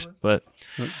that, but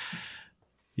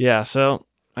yeah. So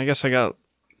I guess I got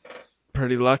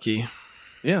pretty lucky.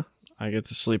 yeah, I get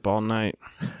to sleep all night.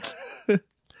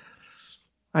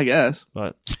 I guess.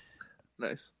 But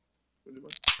Nice.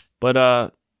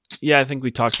 Yeah, I think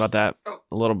we talked about that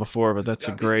a little before, but that's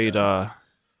a great,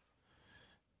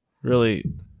 really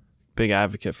big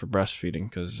advocate for breastfeeding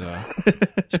because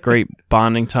it's a great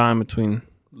bonding time between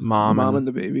mom and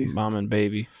the baby. Mom and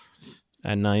baby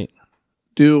at night.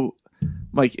 Do,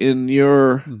 Mike, in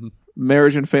your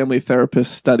marriage and family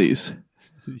therapist studies,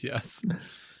 Yes.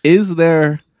 is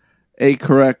there a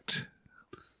correct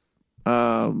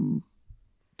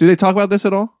do they talk about this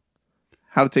at all?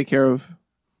 How to take care of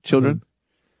children?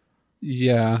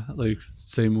 Yeah, like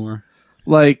say more.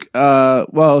 Like,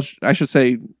 well, I should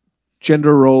say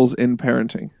gender roles in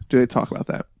parenting. Do they talk about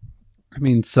that? I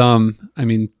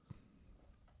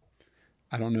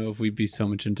don't know if we'd be so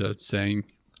much into saying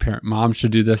mom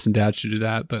should do this and dad should do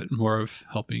that, but more of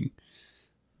helping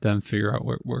them figure out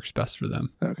what works best for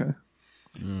them. Okay.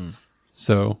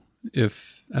 So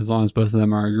as long as both of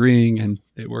them are agreeing and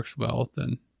it works well,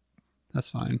 then that's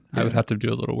fine. I would have to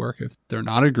do a little work if they're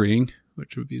not agreeing,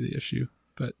 which would be the issue.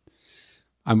 But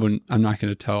I'm not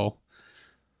going to tell,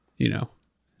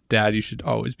 Dad, you should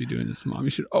always be doing this. Mom, you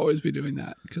should always be doing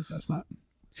that, because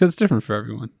it's different for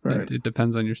everyone. Right. It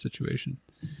depends on your situation.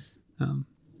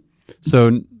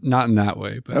 So not in that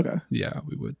way, but Okay. yeah,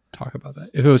 we would talk about that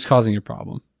if it was causing a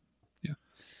problem.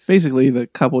 Basically, the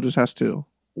couple just has to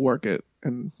work it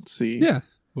and see. Yeah,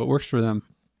 what works for them.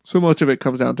 So much of it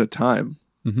comes down to time,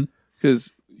 Mhm.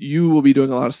 because you will be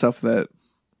doing a lot of stuff that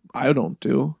I don't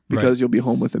do because Right. you'll be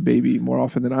home with a baby more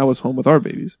often than I was home with our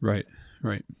babies, Right.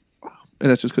 and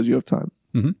that's just because you have time.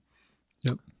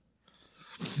 Yep.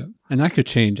 And that could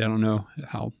change. I don't know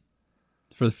how,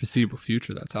 for the foreseeable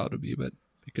future, that's how it'll be, but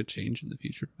it could change in the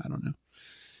future. I don't know.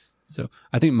 So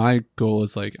I think my goal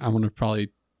is like, I want to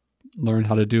probably learn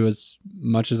how to do as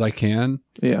much as I can.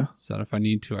 Yeah, So that if I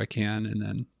need to, I can. And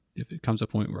then if it comes a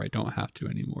point where I don't have to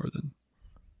anymore, then,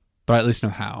 but I at least know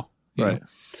how. you right. know?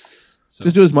 So,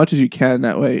 Just do as much as you can.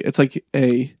 That way, it's like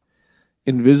a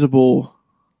invisible,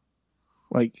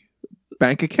 like,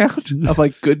 bank account of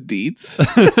like good deeds.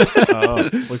 Oh,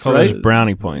 we call those Right?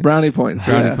 brownie points. Brownie points.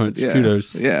 Brownie yeah, points. Yeah,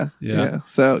 Kudos. Yeah, Yeah. yeah.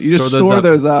 So you just Store those store up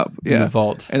those up. in Yeah. the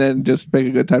vault. And then just make a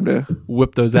good time to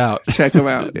Whip those out. check them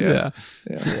out. Yeah.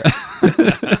 Yeah.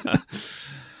 Yeah.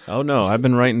 Oh no, I've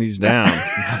been writing these down.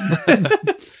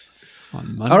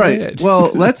 On Monday. All right.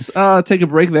 Well, let's take a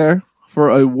break there for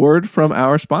a word from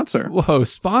our sponsor. Whoa,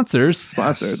 sponsors.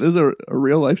 Sponsor. This is a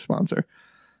real life sponsor.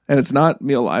 And it's not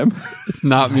Meal Lime. It's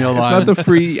not Meal Lime. Not the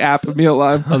free app Meal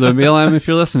Lime. Although Meal Lime, if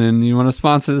you're listening and you want to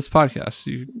sponsor this podcast,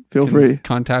 you Feel can free.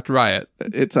 contact Riot.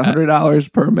 It's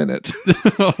 $100 per minute.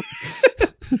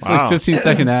 It's Wow. like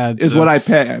 15-second ads. Is what I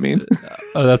pay. I mean,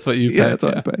 Oh, that's what you pay. Yeah, that's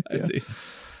what I pay. I Yeah. see.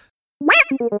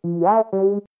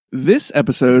 this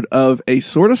episode of a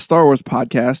Sort of Star Wars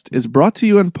podcast is brought to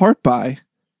you in part by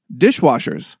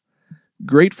dishwashers.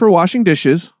 Great for washing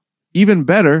dishes. Even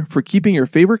better for keeping your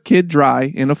favorite kid dry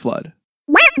in a flood.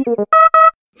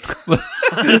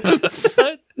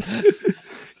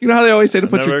 You know how they always say to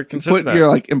I've put never your considered that. your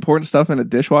like important stuff in a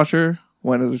dishwasher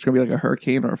when there's going to be like a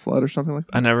hurricane or a flood or something like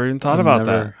that? I never even thought I've about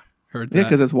never that. Heard Yeah, that.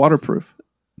 because it's waterproof.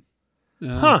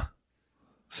 Huh.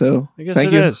 So I guess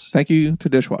thank it you. is. Thank you to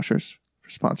dishwashers for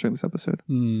sponsoring this episode.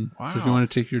 So if you want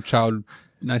to take your child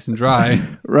nice and dry,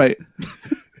 Right.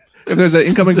 If there's an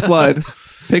incoming flood,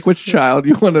 pick which child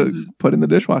you want to put in the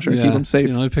dishwasher. yeah, Keep them safe.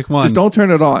 You only pick one. Just don't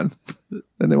turn it on,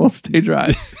 and they won't stay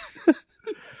dry.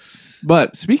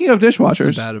 But speaking of That's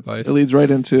dishwashers, some bad advice. it leads right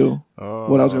into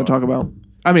what I was going to talk about.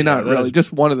 I mean, not that really, is-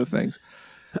 just one of the things.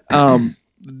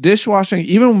 Dishwashing,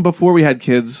 even before we had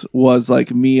kids, was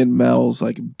like me and Mel's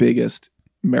like biggest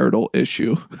marital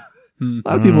issue. A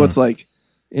lot of people, it's like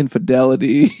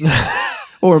infidelity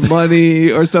or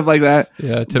money or stuff like that.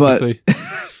 Yeah, typically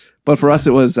But for us,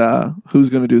 it was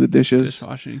who's going to do the dishes.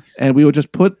 dishwashing. And we would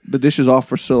just put the dishes off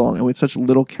for so long, and we had such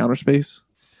little counter space.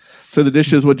 So the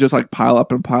dishes would just like pile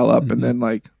up, and then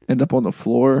like end up on the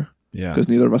floor Yeah. because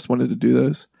neither of us wanted to do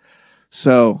those.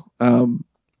 So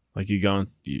Like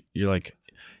you're like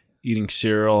eating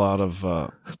cereal out of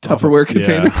Tupperware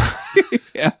containers.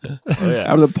 Yeah. Yeah. Oh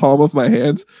yeah. Out of the palm of my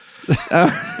hands.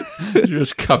 You're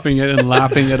just cupping it and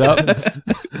lapping it up.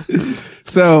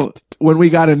 So when we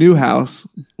got a new house,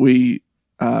 we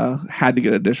had to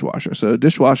get a dishwasher. So a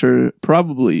dishwasher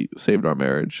probably saved our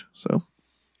marriage. So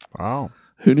Wow.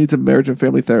 who needs a marriage and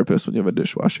family therapist when you have a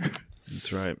dishwasher?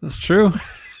 That's right. That's true.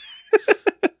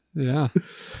 Yeah.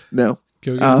 No.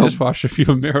 Go get a dishwasher if you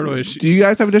have marital issues. Do you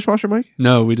guys have a dishwasher, Mike?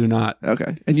 No, we do not.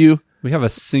 Okay. And you? We have a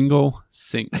single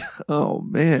sink. Oh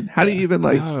man, how do you even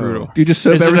like? It's brutal. Do you just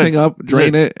soak Is it everything a- up,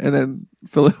 drain it, and then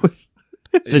fill it with?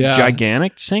 It's a Yeah.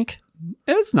 gigantic sink.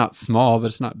 It's not small, but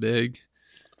it's not big.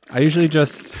 I usually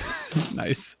just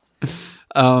nice.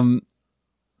 Well,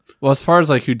 as far as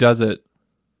like who does it,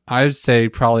 I'd say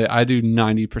probably I do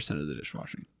 90% of the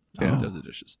dishwashing. Yeah. Of the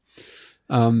dishes.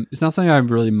 It's not something I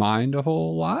really mind a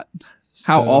whole lot.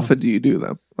 How So, often do you do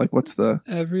them? Like, what's the?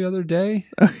 Every other day,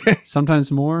 Okay. sometimes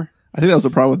more. I think that was the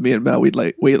problem with me and Mel. We'd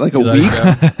like wait like a You let it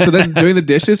week, go. so then doing the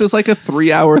dishes is like a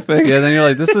 3-hour thing. Yeah, then you're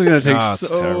like, this is going to take Oh, it's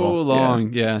so terrible.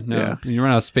 long. Yeah, no. Yeah. And you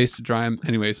run out of space to dry them.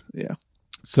 Anyways, Yeah.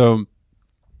 so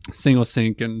single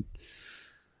sink. And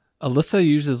Alyssa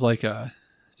uses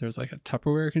there's like a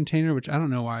Tupperware container, which I don't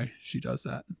know why she does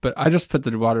that. But I just put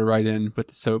the water right in with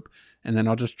the soap, and then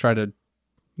I'll just try to,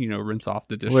 rinse off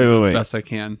the dishes as wait. best I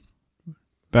can.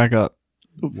 Back up.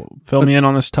 Fill me in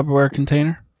on this Tupperware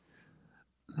container.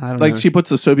 I don't Like know. she puts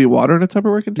the soapy water in a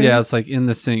Tupperware container. Yeah, it's like in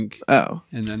the sink. Oh,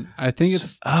 And then I think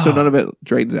it's so none of it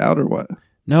drains out or what?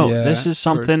 No, Yeah, this is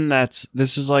something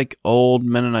this is like old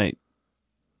Mennonite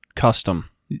custom.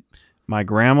 My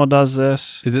grandma does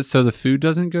this. Is it so the food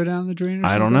doesn't go down the drain or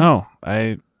I something? don't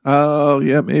know. Oh,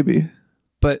 yeah, maybe.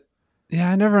 But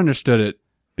yeah, I never understood it.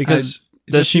 Because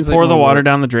It does just she seems like pour the more water work.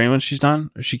 down the drain when she's done?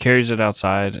 Or she carries it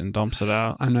outside and dumps it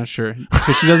out? I'm not sure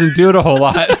because she doesn't do it a whole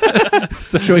lot.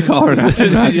 So, Should we call her now? No,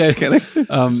 just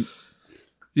kidding.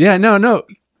 yeah, no.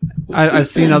 I've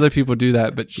seen other people do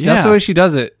that, but that's the way she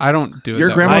does it. I don't do it. Your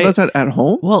that grandma way. does that at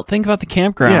home? Well, think about the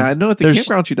campground. Yeah, I know at the There's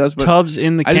campground she does, but tubs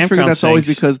in the I just figured campground that's always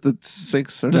sinks. because the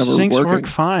sinks are The never sinks working. work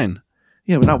fine.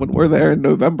 Yeah, but not when we're there in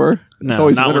November. No, It's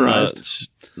always not when winterized.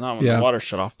 not when Yeah. the water's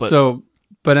shut off. But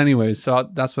But anyways, so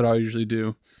that's what I usually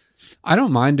do. I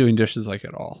don't mind doing dishes like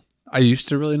at all. I used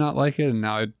to really not like it, and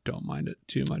now I don't mind it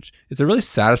too much. It's a really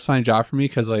satisfying job for me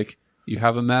because like you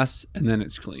have a mess and then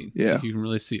it's clean. Yeah. Like, you can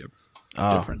really see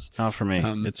a difference. not for me.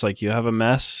 Um, It's like you have a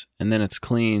mess and then it's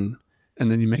clean, And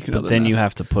then you make another but then you mess.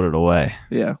 have to put it away.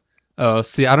 Yeah. Oh,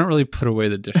 see, I don't really put away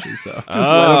the dishes though. Just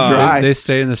let them dry. They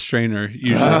stay in the strainer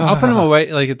usually. I'll put them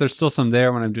away. Like if there's still some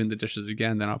there when I'm doing the dishes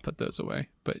again, then I'll put those away.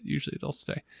 But usually they'll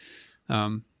stay.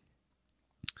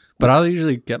 But I'll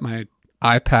usually get my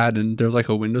iPad and there's like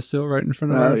a windowsill right in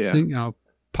front of Oh, everything. yeah. I'll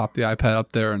pop the iPad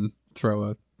up there and throw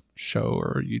a show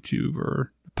or YouTube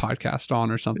or a podcast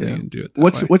on or something Yeah. and do it that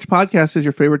way. Which podcast is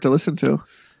your favorite to listen to?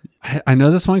 I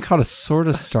know this one called a sort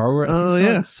of Star Wars. Oh,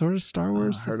 yeah. Sort of Star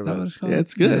Wars. heard Is of that it. what it's called? Yeah,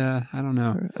 it's good. Yeah, I don't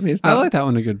know. I mean, it's I not, like that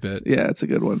one a good bit. Yeah, it's a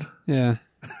good one. Yeah.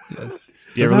 You Doesn't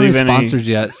ever have any leave any? sponsors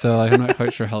yet, so like, I'm not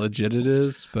quite sure how legit it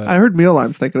is. But I heard Meal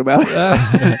Lime's thinking about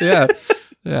it. yeah.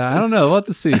 I don't know. We'll have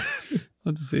to see.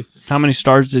 How many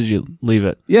stars did you leave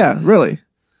it? Yeah, really.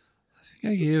 I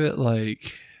think I gave it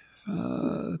like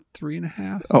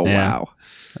 3.5. Oh, Yeah. wow.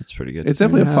 That's pretty good. It's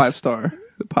definitely a 3.5. 5-star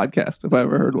podcast if I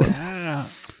ever heard one.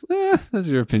 That's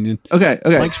your opinion. Okay.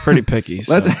 Mike's pretty picky.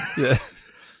 So. Let's Yeah.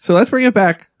 So let's bring it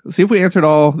back. Let's see if we answered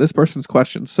all this person's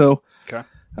questions. So, Okay.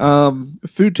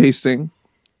 Food tasting.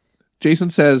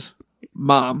 Jason says,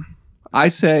 "Mom." I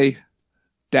say,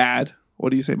 "Dad."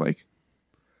 What do you say, Mike?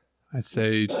 I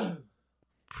say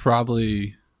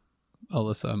probably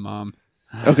Alyssa, mom.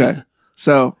 Okay.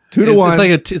 So 2-1.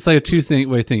 It's like a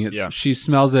two-way thing. It's Yeah. she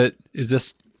smells it. Is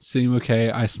this seem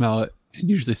okay? I smell it and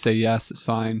usually say yes, it's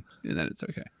fine, and then it's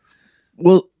okay.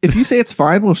 Well, if you say it's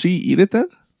fine, will she eat it then?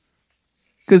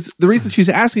 Because the reason she's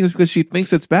asking is because she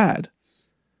thinks it's bad.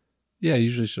 Yeah,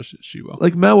 usually she will.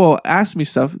 Like Mel will ask me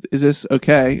stuff. Is this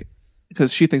okay?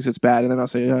 Because she thinks it's bad, and then I'll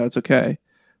say, "Yeah, it's okay."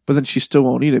 But then she still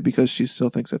won't eat it because she still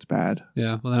thinks it's bad.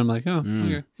 Yeah. Well, then I'm like, oh,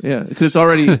 okay. Yeah, because it's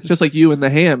already just like you and the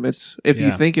ham. It's if you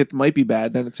Yeah. think it might be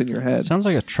bad, then it's in your head. Sounds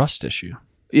like a trust issue.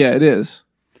 Yeah, it is.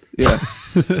 Yeah,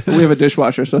 we have a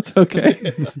dishwasher, so it's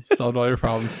okay. Solved all your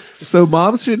problems. So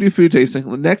moms should do food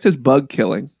tasting. Next is bug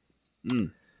killing.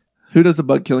 Who does the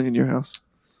bug killing in your house?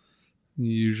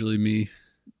 Usually me.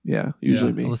 Yeah,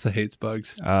 usually Yeah, me. Alyssa hates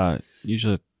bugs.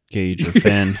 Usually Gage or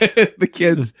Finn. The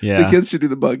kids, Yeah. the kids should do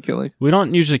the bug killing. We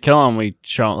don't usually kill them. We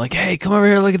show them like, "Hey, come over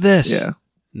here, look at this." Yeah,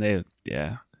 And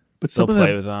but they'll some of play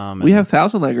them, with them. we and- have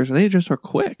thousand leggers, and they just are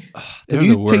quick. They're If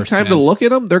you the take worst, time to man. look at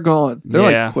them, they're gone.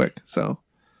 They're Yeah. like quick. So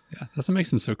Yeah, that's what makes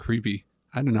them so creepy.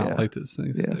 I do not Yeah. like those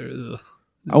things. Yeah. They're, ugh.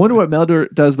 I wonder what Mel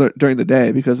does during the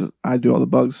day because I do all the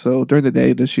bugs. So during the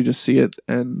day, does she just see it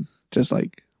and just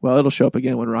like, well, it'll show up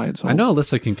again when Ryan's home? I know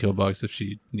Alyssa can kill bugs if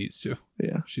she needs to.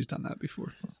 Yeah. She's done that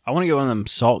before. I want to get one of them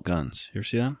salt guns. You ever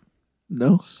see them?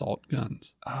 No. Salt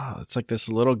guns. Oh, it's like this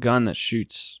little gun that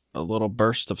shoots a little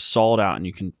burst of salt out, and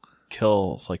you can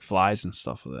kill like flies and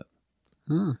stuff with it.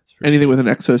 Huh. It's pretty Anything sick. with an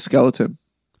exoskeleton.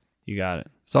 You got it.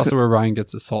 It's also where Ryan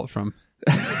gets his salt from.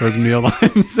 Those meal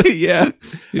lines. Yeah.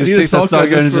 He I just need a takes that salt gun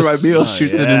gun just and for my just meals.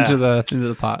 shoots it Yeah. into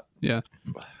the pot. Yeah.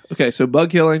 Okay, so bug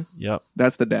killing, Yep.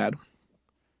 that's the dad.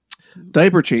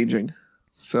 Diaper changing.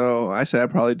 So I say I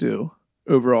probably do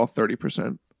overall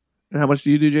 30%. And how much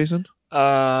do you do, Jason?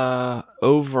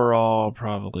 Overall,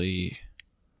 probably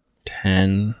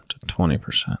 10 to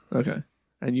 20%. Okay.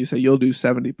 And you say you'll do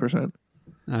 70%.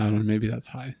 I don't know. Maybe that's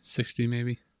high. 60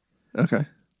 maybe. Okay.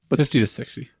 But 50 to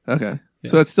 60. Okay. Yeah.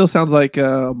 So it still sounds like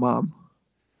mom.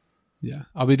 Yeah.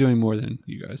 I'll be doing more than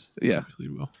you guys. Yeah. Typically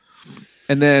will.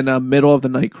 And then middle of the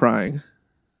night crying.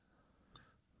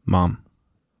 Mom,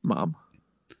 Mom.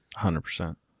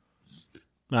 100%.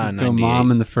 I'd 98. go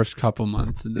mom in the first couple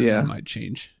months and then Yeah. that might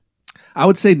change. I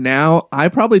would say now I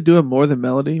probably do it more than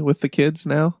Melody with the kids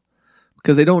now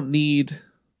because they don't need. I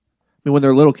mean, when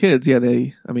they're little kids, yeah,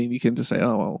 you can just say,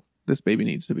 "Oh, well, this baby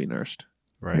needs to be nursed.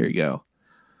 Right. Here you go."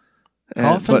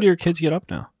 How often but, do your kids get up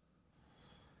now?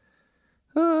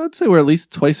 I'd say we're at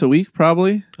least twice a week,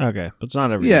 probably. Okay, but it's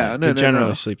not every Yeah, day. no, They no, generally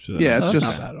no. sleep through the Yeah, night. it's that's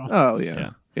just. not bad at all. Oh yeah. Yeah.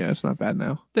 Yeah, it's not bad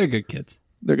now. They're good kids.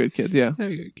 They're good kids. Yeah.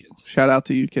 They're good kids. Shout out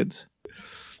to you kids.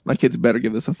 My kids better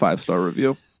give this a 5-star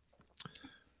review.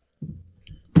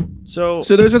 So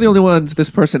those are the only ones this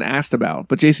person asked about.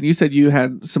 But Jason, you said you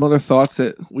had some other thoughts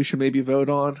that we should maybe vote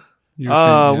on. You were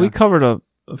saying, we covered a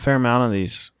fair amount of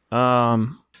these.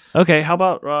 Okay, how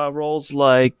about roles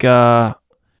like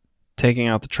taking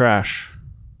out the trash?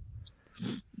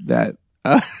 That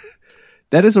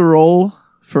that is a role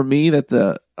for me that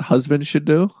the husband should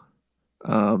do,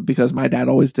 because my dad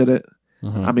always did it.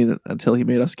 Mhm. I mean, until he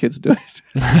made us kids do it,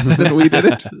 then we did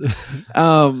it.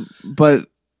 But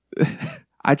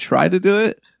I try to do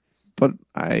it, but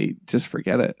I just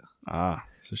forget it.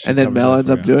 So she And then covers Mel that ends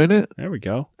for up you. doing it. There we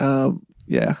go.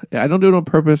 Yeah, I don't do it on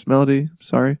purpose, Melody.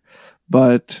 Sorry,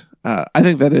 but I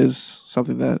think that is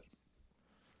something that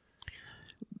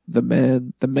the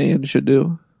man should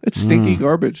do. It's stinky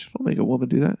garbage. Don't make a woman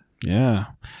do that. Yeah.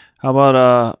 How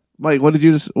about Mike, what do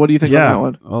you think on that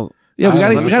one? Oh, Yeah, we got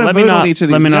to let me vote not- on each of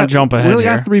these. let me We not got- jump We ahead only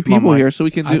got here. 3 Come on, people Mike. here, so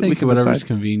we can I think whatever's decide.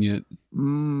 convenient.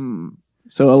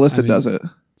 So Alyssa I mean, does it.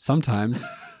 Sometimes.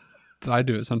 I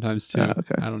do it sometimes too.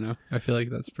 Okay. I don't know. I feel like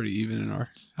that's pretty even in our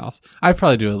house. I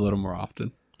probably do it a little more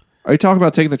often. Are you talking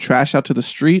about taking the trash out to the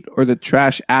street or the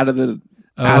trash out of the?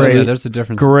 Oh, yeah, there's a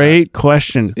difference. Great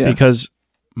question, Yeah. because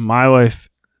my wife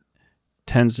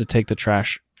tends to take the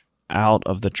trash out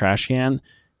of the trash can,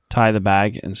 tie the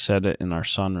bag, and set it in our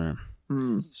sunroom.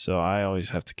 So I always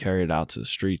have to carry it out to the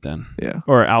street then. Yeah,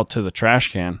 Or out to the trash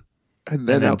can. and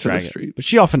then out to the drag it. street. But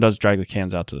she often does drag the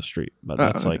cans out to the street. But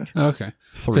that's okay. like Okay.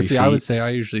 3 Because feet. I would say I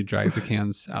usually drag the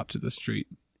cans out to the street,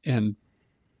 and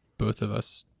both of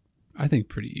us, I think,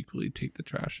 pretty equally take the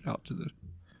trash out to the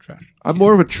trash. I'm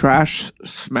more of a trash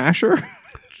smasher.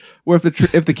 Where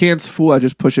if the can's full, I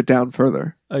just push it down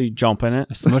further. Oh, you jump in it?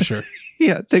 A smusher.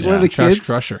 Yeah, take one of the trash kids,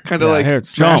 crusher. kind of Yeah, like here,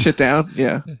 smash jump. it down.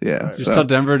 Yeah, yeah. Just So- tell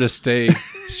Denver to stay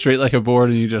straight like a board,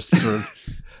 and you just sort of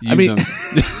use I mean-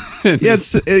 them. yeah,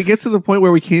 it gets to the point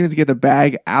where we can't even get the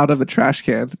bag out of the trash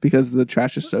can because the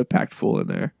trash is so packed full in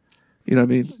there. You know what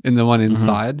I mean? And the one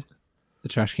inside, the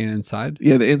trash can inside.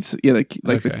 Yeah, the like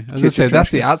Okay, the I was gonna say kitchen that's trash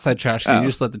the can. outside trash can. Oh. You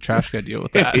just let the trash guy deal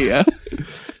with that. Yeah,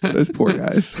 those poor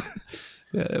guys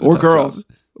Yeah, they have a or tough girls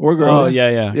job. or Oh, girls. yeah.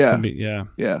 Yeah. Could be, yeah.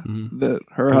 yeah. Mhm.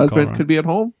 Her Good husband call, could be at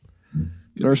home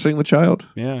nursing the child.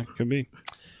 Yeah, could be.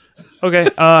 Okay,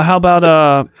 how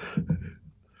about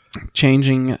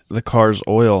changing the car's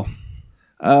oil?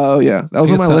 Oh yeah, that was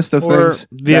I on guess my list of Or things.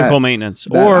 vehicle that- maintenance.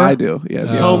 that Or I do. Yeah,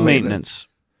 vehicle home maintenance.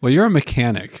 Well, you're a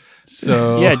mechanic,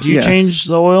 so Yeah, do you Yeah. change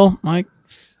the oil, Mike?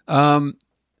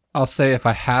 I'll say if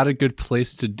I had a good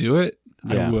place to do it,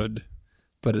 Yeah. I would.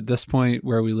 But at this point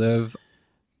where we live,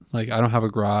 like I don't have a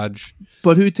garage.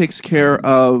 But who takes care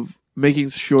of making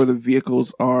sure the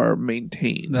vehicles are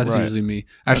maintained? That's Right. usually me.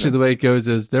 Actually, the way it goes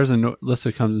is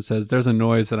Lissa comes and says, there's a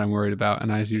noise that I'm worried about.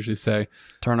 And I usually say,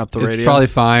 Turn up the it's radio. probably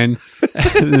fine.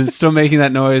 And it's still making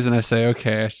that noise. And I say,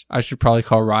 okay, I should probably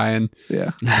call Ryan.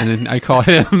 Yeah, And then I call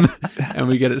him and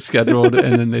we get it scheduled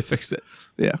and then they fix it.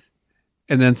 yeah.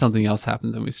 And then something else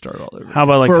happens and we start all over. How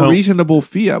about like For a home? reasonable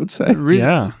fee, I would say.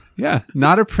 Yeah. Yeah.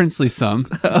 Not a princely sum.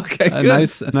 Okay, A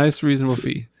good. nice reasonable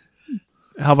fee.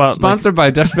 How about like, Sponsored by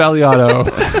Death Valley Auto.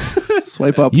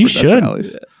 Swipe up. You for Dutch should.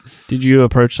 Valleys. did you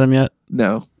approach them yet?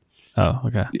 No. Oh,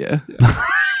 okay. Yeah.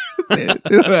 they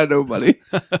don't have no money.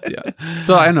 Yeah.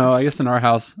 So I know, I guess in our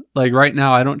house, like right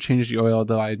now, I don't change the oil,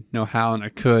 though I know how and I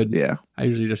could. Yeah. I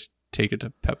usually just take it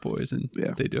to Pep Boys and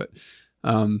Yeah. they do it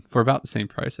for about the same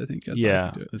price, I think. As I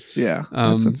Yeah. do it. It's, Yeah.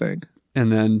 That's the Um, thing. And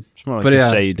then, it's more like But to yeah.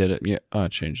 say you did it. Yeah.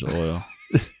 Change the oil.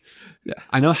 yeah,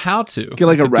 I know how to. Get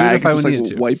like I a could do it rag if I and just needed like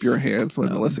to. wipe your hands when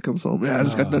Melissa comes home. Yeah, I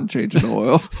just got done changing the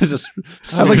oil. Just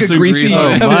I have like a some greasy, grease on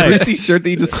I it. have a Mike. greasy shirt that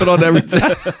you just put on every time.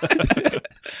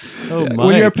 Oh, When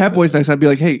Mike. you're at Pep Boys next, I'd be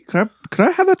like, "Hey, can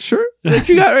I have that shirt that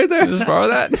you got right there? Just borrow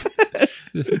that.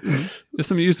 There's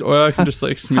some used oil I can just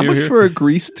like How smear much here. for a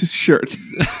greased shirt?"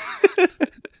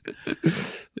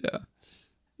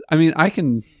 I mean, I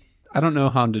don't know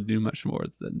how to do much more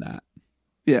than that.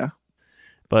 Yeah.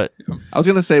 But I was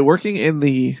gonna say, working in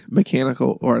the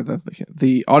mechanical or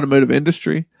the automotive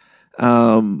industry,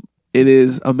 it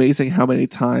is amazing how many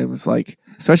times, like,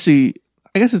 especially,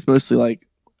 I guess it's mostly like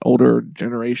older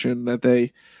generation that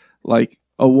they, like,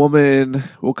 a woman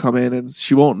will come in and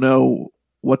she won't know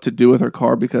what to do with her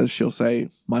car because she'll say,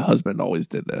 "My husband always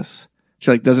did this."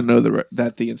 She like doesn't know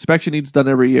that the inspection needs done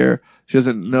every year. She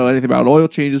doesn't know anything about oil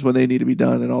changes when they need to be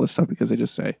done and all this stuff because they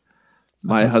just say,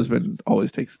 "My husband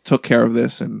always took care of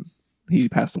this and he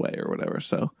passed away," or whatever.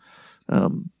 So,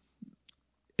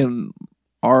 in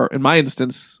my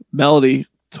instance, Melody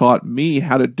taught me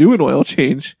how to do an oil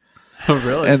change, Oh,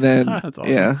 really? and then That's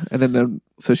awesome. yeah, and then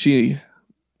so she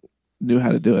knew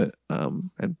how to do it,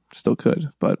 and still could,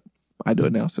 but I do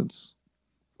it now since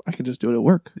I can just do it at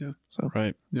work. Yeah. So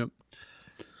right. Yep.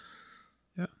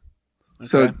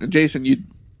 So Jason, you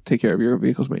take care of your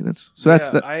vehicle's maintenance. So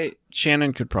that's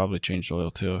Shannon could probably change the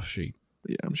oil too if she.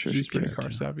 Yeah, I'm sure She's pretty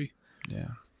car savvy. Yeah,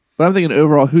 but I'm thinking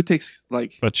overall, who takes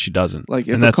but she doesn't. Like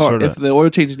if if the oil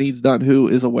change needs done, who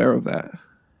is aware of that?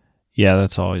 Yeah,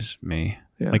 that's always me.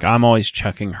 Yeah. Like I'm always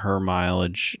checking her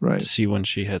mileage Right. to see when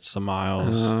she hits the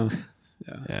miles.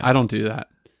 Yeah. I don't do that.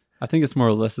 I think it's more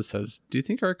Alyssa says, "Do you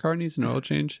think our car needs an oil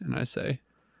change?" And I say,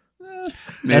 maybe.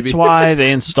 That's why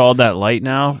they installed that light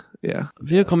now. Yeah,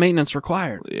 Vehicle maintenance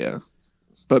required. yeah.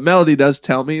 But Melody does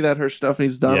tell me that her stuff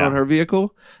needs done on her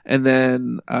vehicle, and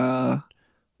then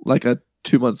like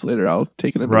 2 months later, I'll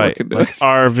take it into work and do it.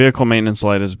 Our vehicle maintenance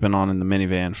light has been on in the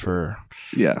minivan for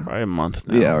probably a month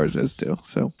now. Yeah, ours is too.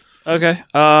 So okay,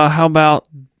 how about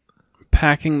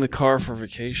packing the car for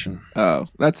vacation? Oh,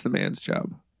 that's the man's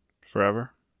job.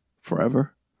 Forever.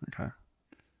 Okay.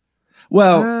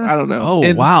 Well, I don't know.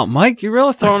 Oh, wow. Mike, you're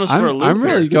really throwing us for a loop. I'm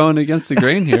really going against the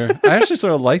grain here. I actually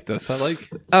sort of like this. I like.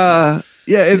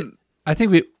 Yeah. I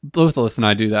think both Alyssa and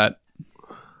I do that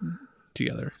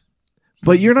together.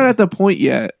 But you're not at the point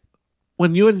yet.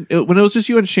 When it was just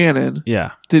you and Shannon,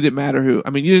 did it matter who?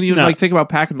 I mean, you didn't even think about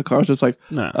packing the car. So it's like,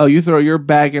 oh, you throw your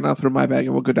bag in, I'll throw my bag,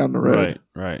 and we'll go down the road.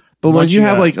 Right. But when you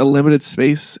have like a limited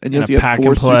space and you have to get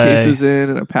 4 suitcases in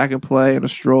and a pack and play and a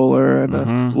stroller and a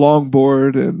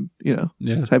longboard and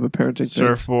type of parenting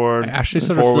surfboard, I actually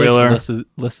sort of feel like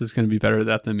Alyssa's going to be better at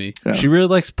that than me. Yeah. She really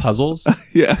likes puzzles.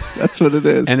 Yeah, that's what it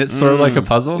is. And it's sort of like a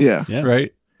puzzle. Yeah.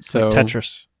 Right. So like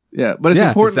Tetris. Yeah, but it's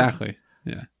important. Exactly.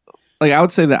 Yeah. Like I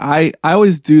would say that I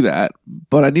always do that,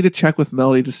 but I need to check with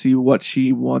Melody to see what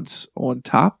she wants on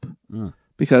top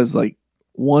because like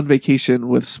one vacation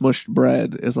with smushed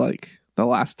bread is like the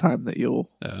last time that you'll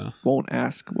won't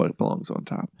ask what belongs on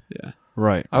top. Yeah,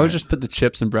 right. I would just put the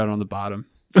chips and bread on the bottom.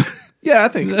 Yeah, I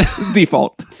think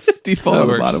default on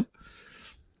the bottom.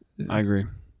 I agree.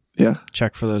 Yeah,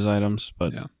 check for those items,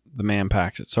 but the man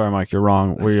packs it. Sorry, Mike, you're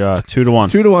wrong. We 2-1.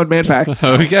 2-1 man packs.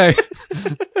 Okay.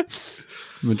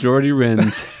 Majority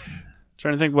wins.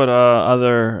 Trying to think what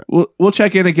other. We'll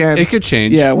check in again. It could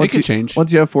change. Yeah, it could change.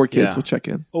 Once you have 4 kids, we'll check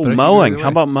in. Oh, mowing. How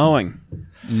about mowing?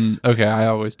 Okay, I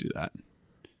always do that.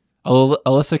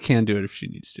 Alyssa can do it if she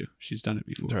needs to. She's done it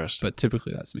before. But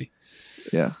typically that's me.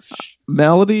 Yeah.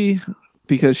 Melody,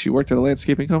 because she worked at a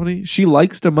landscaping company, she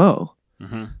likes to mow.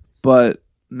 Mm-hmm. But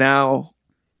now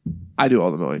I do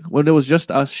all the mowing. When it was just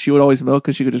us, she would always mow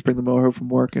because she could just bring the mower home from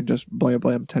work and just blam,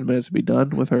 10 minutes to be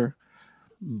done with her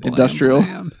industrial.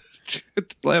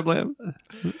 Blam, blam.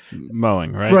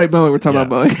 Mowing, right? Right, mowing. We're talking about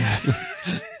mowing.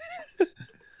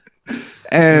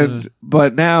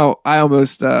 But now I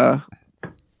almost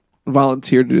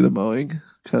volunteer to do the mowing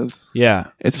because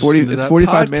it's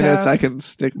 45 minutes. I can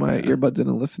stick my earbuds in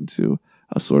and listen to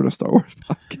a sort of Star Wars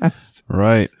podcast.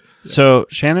 Right. So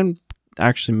Shannon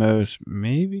actually mows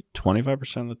maybe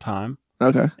 25% of the time.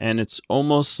 Okay. And it's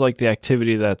almost like the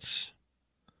activity that's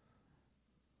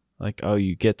like, oh,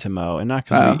 you get to mow. And not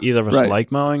because either of us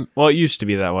like mowing. Well, it used to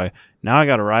be that way. Now I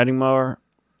got a riding mower,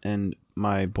 and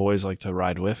my boys like to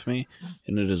ride with me.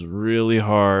 And it is really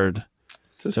hard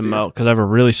to mow because I have a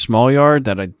really small yard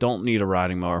that I don't need a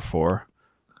riding mower for.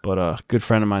 But a good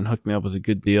friend of mine hooked me up with a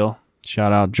good deal.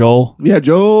 Shout out Joel. Yeah,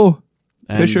 Joel.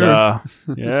 And,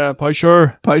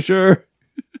 Pisher.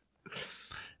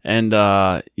 And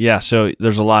so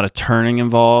there's a lot of turning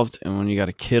involved, and when you got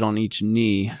a kid on each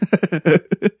knee,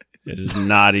 it is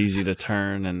not easy to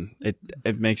turn, and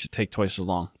it makes it take twice as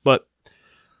long. But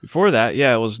before that,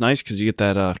 it was nice because you get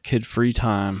that kid free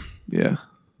time. Yeah.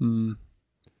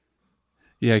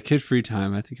 Yeah, kid free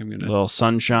time. I think I'm gonna a little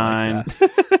sunshine.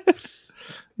 Like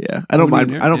yeah, I don't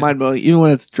mind. I don't mind mowing, even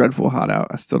when it's dreadful hot out.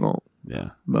 I still don't.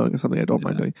 Yeah, mowing is something I don't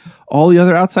mind doing. All the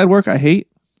other outside work I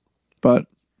hate, but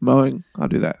mowing I'll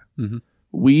do that. Mm-hmm.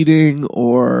 Weeding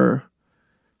or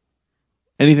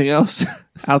anything else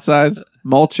outside,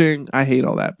 mulching I hate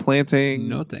all that. Planting,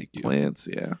 no thank you. Plants,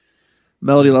 yeah.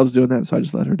 Melody loves doing that, so I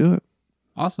just let her do it.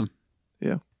 Awesome.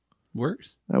 Yeah,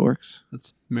 works. That works.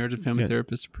 That's marriage and family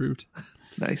therapist approved.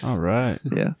 Nice. All right.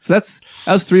 Yeah. So that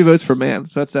was 3 votes for man.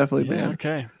 So that's definitely man.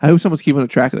 Okay. I hope someone's keeping a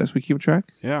track of this. We keep track?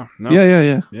 Yeah. No.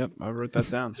 Yeah. Yep. I wrote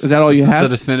that down. Is that all you had? The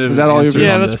definitive Is that all answers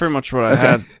Yeah, on that's this. pretty much what I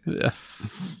had. Yeah.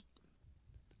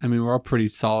 I mean, we're all pretty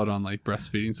solid on like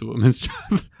breastfeeding's a woman's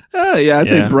job. Yeah, I'd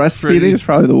say breastfeeding is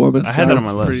probably the woman's job. I had that on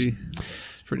my list.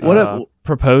 It's pretty.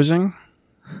 Proposing?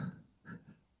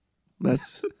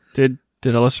 That's Did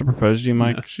Alyssa propose to you,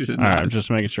 Mike? No, she did all not. right, I'm just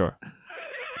making sure.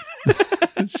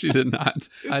 She did not.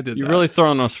 I did. You're really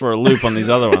throwing us for a loop on these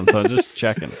other ones, so I'm just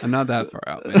checking. I'm not that far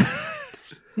out, man.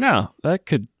 No, that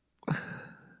could.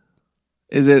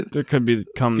 Is it? There could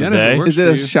become the Again, if it day. works Is it for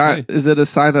a you, shot? hey. Is it a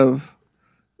sign of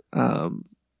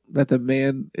that the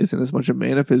man isn't as much a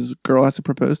man if his girl has to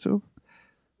propose to him?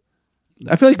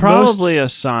 I feel like Probably a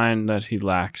sign that he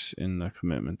lacks in the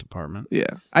commitment department.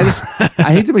 Yeah. I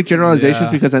hate to make generalizations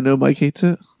because I know Mike hates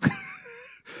it.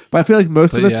 But I feel like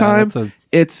most of the time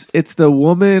it's the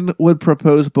woman would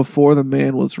propose before the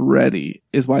man was ready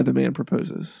is why the man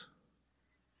proposes.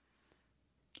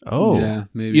 Oh. Yeah,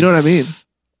 maybe. You know what I mean?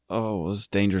 Oh, it was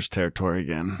dangerous territory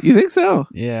again. You think so?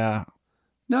 Yeah.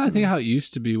 No, I think how it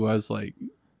used to be was like,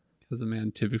 because a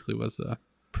man typically was a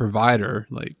provider,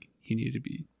 like he needed to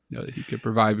be know that he could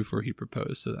provide before he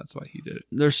proposed, so that's why he did it.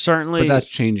 There's certainly but that's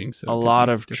changing. So a lot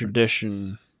of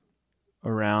tradition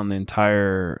around the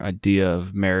entire idea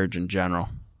of marriage in general.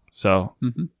 So,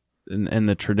 and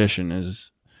the tradition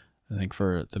is, I think,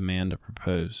 for the man to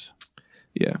propose.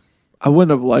 Yeah. I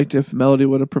wouldn't have liked if Melody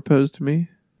would have proposed to me.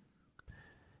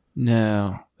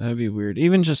 No, that'd be weird.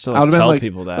 Even just to tell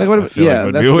people that, like, I feel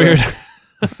like would be weird.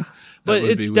 But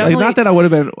it's like, definitely not that I would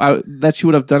have been that she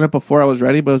would have done it before I was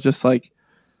ready, but it was just like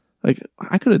I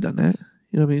could have done that.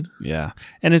 You know what I mean? Yeah,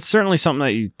 and it's certainly something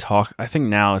that you talk. I think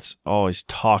now it's always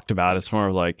talked about. It's more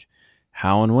of like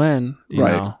how and when, you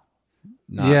know?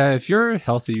 Yeah, if you're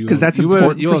healthy, because that's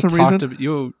important for some reason.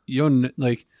 You'll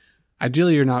like.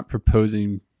 Ideally, you're not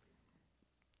proposing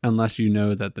unless you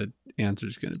know that the answer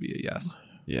is going to be a yes.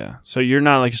 Yeah. So you're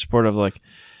not like a supporter of like,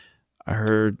 I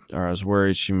heard or I was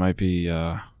worried she might be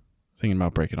thinking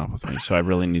about breaking up with me. So I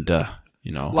really need to,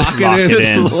 lock it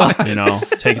in,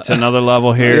 take it to another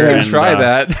level here. Yeah, and try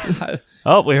that.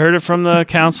 Oh, we heard it from the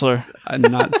counselor. I'm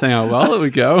not saying how well it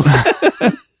would go.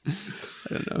 I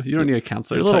don't know. You don't need a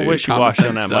counselor. You're a little wishy-washy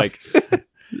on that, Mike.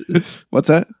 What's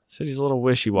that? Said he's a little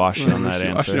wishy-washy on that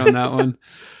answer. On that one.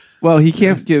 Well, he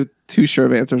can't give too sure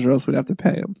of answers or else we'd have to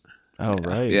pay him. Oh,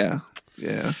 right. Yeah.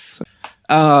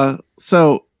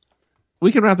 So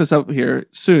we can wrap this up here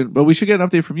soon, but we should get an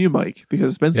update from you, Mike,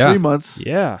 because it's been 3 months.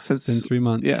 Yeah. Since it's been 3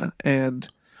 months. Yeah. And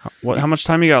how much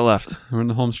time you got left? We're in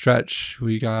the home stretch.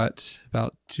 We got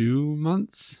about 2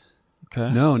 months.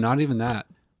 Okay. No, not even that.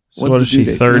 So what is she,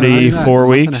 34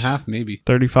 weeks? Month and a half, maybe.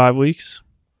 35 weeks?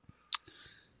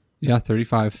 Yeah,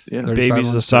 35. Yeah. 35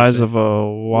 Baby's the size of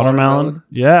a watermelon?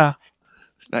 Yeah.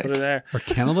 Nice. Put it there. Or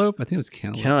cantaloupe? I think it was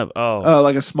cantaloupe. Cantaloupe. Oh,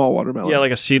 like a small watermelon. Yeah,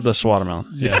 like a seedless watermelon.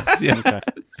 Yeah. Yeah. Okay.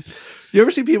 You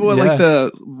ever see people at like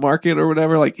the market or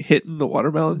whatever, like hitting the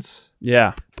watermelons?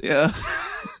 Yeah. Yeah.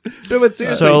 No, but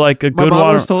seriously, so like a my good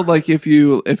mom was told like if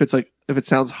it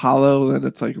sounds hollow, then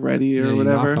it's like ready or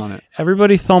whatever. On it.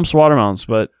 Everybody thumps watermelons,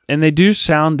 and they do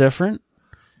sound different,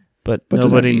 but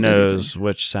nobody knows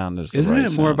which sound is. Isn't the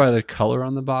right it more sound. by the color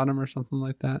on the bottom or something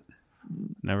like that?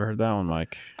 Never heard that one,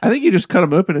 Mike. I think you just cut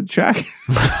them open and check.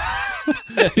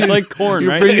 It's like corn,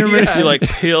 right? You like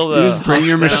peel the. You just bring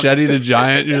your machete to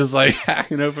Giant. You're just like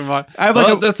hacking open my. I have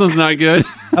like this one's not good.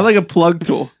 I have like a plug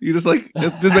tool. You just like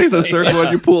it just makes a circle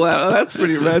and you pull out. Oh, that's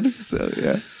pretty red. So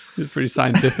yeah, It's pretty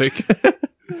scientific.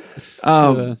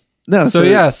 no.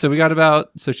 So we got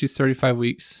about. So she's 35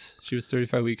 weeks. She was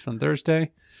 35 weeks on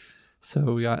Thursday.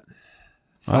 So we got.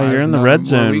 You're in the red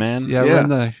zone, man. Yeah, we're in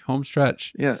the home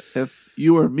stretch. Yeah, if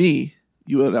you were me,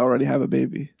 you would already have a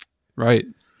baby. Right.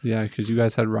 Yeah, because you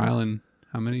guys had Rylan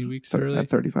how many weeks early? At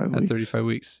 35 weeks. At 35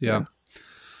 weeks, yeah.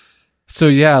 So,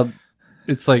 yeah,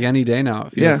 it's like any day now.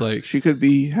 It feels like. She could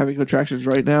be having contractions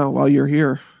right now while you're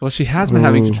here. Well, she has been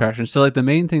having contractions. So, like, the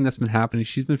main thing that's been happening,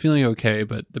 she's been feeling okay,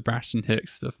 but the Braxton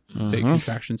Hicks, the fake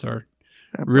contractions are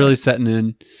really setting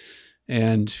in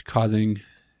and causing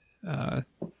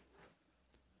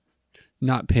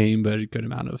not pain, but a good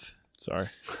amount of. Sorry.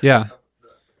 Yeah.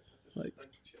 Like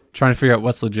trying to figure out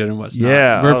what's legit and what's not.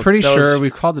 Yeah. We're pretty sure.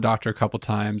 We've called the doctor a couple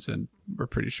times and we're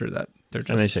pretty sure that they're just.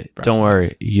 And they say, don't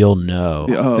worry, you'll know.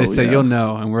 They say, you'll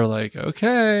know. And we're like,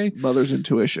 okay. Mother's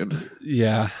intuition.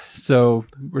 Yeah. So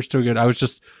we're still good. I was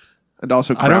just. And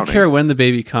also crowning. I don't care when the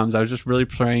baby comes. I was just really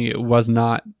praying it was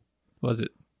not. Was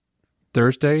it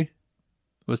Thursday?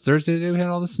 Was Thursday the day we had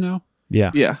all the snow?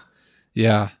 Yeah. Yeah.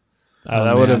 Yeah.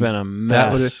 That would have been a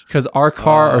mess. Because our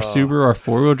car, our Subaru, our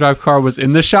 4-wheel drive car was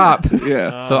in the shop.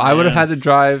 Yeah. So I would have had to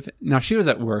drive. Now, she was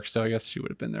at work, so I guess she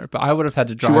would have been there. But I would have had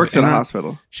to drive. She works at a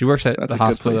hospital. She works at the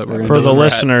hospital that we're in. For the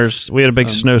listeners, we had a big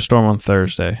snowstorm on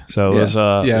Thursday. So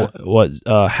it was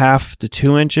half to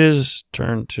 2 inches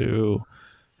turned to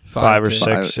 5 or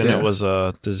 6, and it was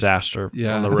a disaster on the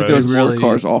road. I think there was more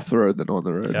cars off the road than on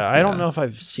the road. Yeah, I don't know if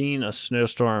I've seen a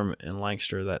snowstorm in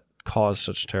Lancaster that caused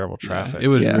such terrible traffic. It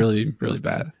was really, really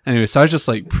bad. Anyway, so I was just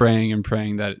like praying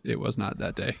that it was not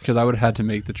that day because I would have had to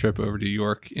make the trip over to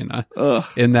York in a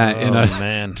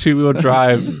 2-wheel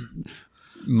drive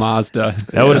Mazda.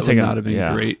 That would have not have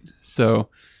been great. So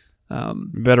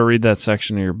You better read that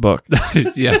section of your book.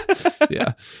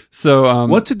 Yeah. So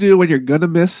what to do when you're gonna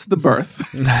miss the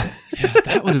birth? Yeah,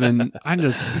 that would have been.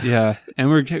 And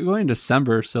we're going in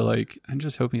December, so like I'm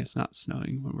just hoping it's not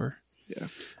snowing when we're. Yeah.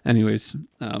 Anyways,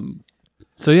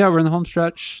 so yeah, we're in the home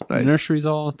stretch. Nice. The nursery's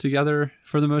all together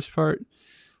for the most part.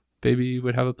 Baby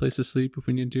would have a place to sleep if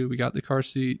we need to. We got the car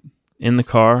seat In the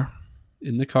car.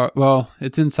 Well,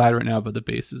 it's inside right now, but the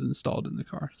base is installed in the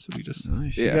car, so we just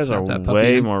Nice. Yeah. You guys are Snap that puppy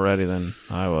way in. more ready than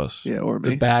I was. Yeah, or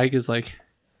the me. bag is like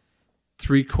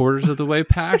 3/4 of the way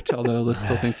packed. Although Liz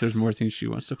still thinks there's more things she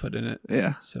wants to put in it.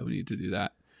 Yeah. So we need to do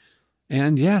that.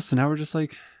 And yeah, so now we're just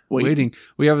like Wait. waiting.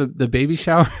 We have the baby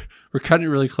shower. We're cutting it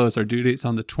really close. Our due date's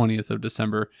on the 20th of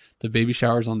December. The baby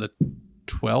shower's on the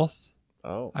 12th.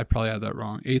 Oh. I probably had that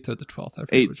wrong. 8th or the 12th. I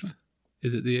forget 8th. which one.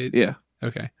 Is it the 8th? Yeah.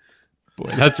 Okay.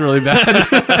 Boy, that's really bad.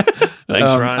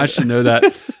 Thanks, Ryan. I should know that.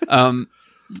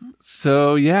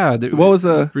 So yeah, What was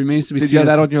the? remains to be Did seen. you have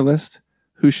that on your list?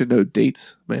 Who should know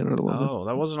dates, man or the woman? Oh,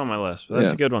 that wasn't on my list, but that's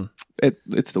Yeah. a good one.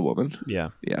 It's the woman. Yeah.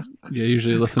 Yeah. Yeah,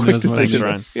 usually listen Quick knows what I decision. do.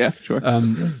 Ryan. Yeah, sure.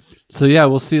 So yeah,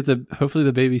 we'll see if hopefully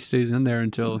the baby stays in there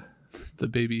until the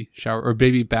baby shower or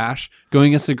baby bash. Going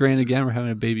against the grain again, we're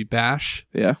having a baby bash.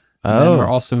 Yeah. Men are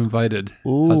also invited.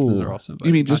 Ooh. Husbands are also invited.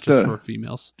 You mean not just for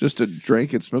females? Just to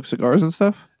drink and smoke cigars and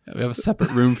stuff? Yeah, we have a separate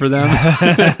room for them.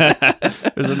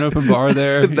 There's an open bar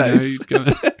there. Nice. You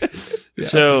know,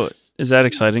 So is that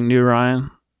exciting to you,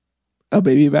 Ryan? A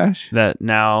baby bash? That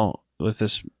now with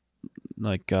this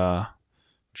like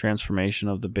transformation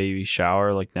of the baby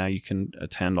shower, like now you can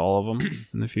attend all of them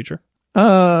in the future?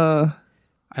 I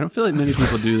don't feel like many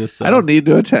people do this. Though. I don't need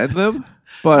to attend them,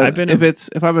 but I've been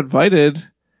if I'm invited,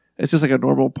 it's just like a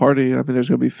normal party. I mean, there's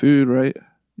gonna be food, right?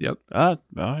 Yep. Oh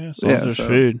yeah, as long as there's so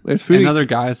food. There's food. And and- other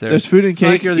guys there. There's food and It's not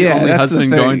cake. like you're the Yeah, only that's the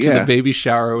husband thing, going to yeah. the baby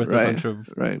shower with Right, a bunch of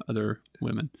right. other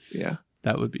women. Yeah.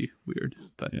 That would be weird.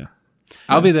 But Yeah.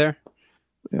 I'll be there.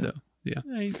 Yeah. So yeah,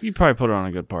 You probably put on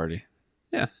a good party.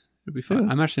 it'll be fun.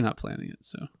 Yeah. I'm actually not planning it,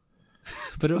 so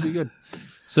but it'll be good.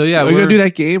 So yeah, Are you we're gonna do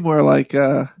that game where like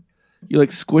you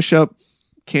like squish up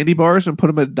candy bars and put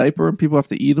them in a diaper and people have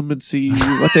to eat them and see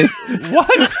what they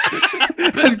what?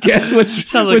 and guess which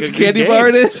Sounds like a good candy game. bar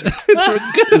it is?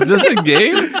 It's good. Is this a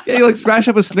game? Yeah, you like smash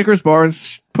up a Snickers bar and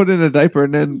put it in a diaper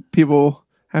and then people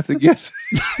have to guess.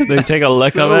 They take a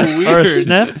lick so of it or a weird.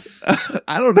 sniff.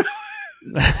 I don't know.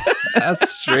 That's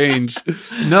strange.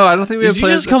 No, I don't think we have Did you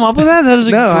plans. just come up with that? That is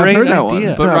a No, I've great heard that one.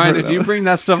 idea. But No, I've Ryan, heard if that you one. bring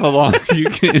that stuff along, you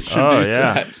can introduce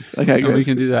yeah. that. Okay, And good. we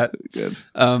can do that. Good.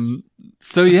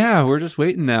 So yeah, we're just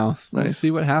waiting now. We'll Nice. see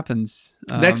what happens.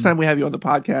 Next time we have you on the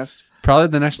podcast, probably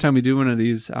the next time we do one of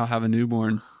these, I'll have a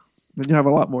newborn. then you have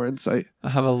a lot more insight.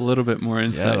 I'll have a little bit more Yeah,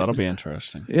 insight. that'll be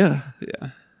interesting. Yeah. Yeah.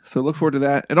 So look forward to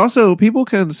that. And also, people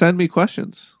can send me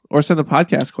questions or send the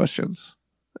podcast questions,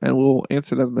 and we'll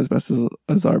answer them as best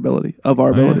as our ability. Oh,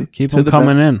 yeah. Keep To them the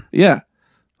coming best. in. Yeah.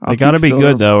 They got to be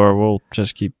good though, or we'll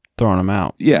just keep throwing them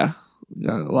out. Yeah.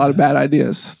 Got a lot of bad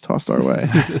ideas tossed our way.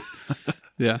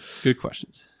 Yeah. Good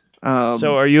questions.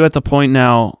 So, are you at the point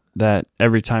now that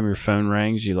every time your phone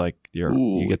rings, you like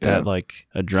you get yeah. that like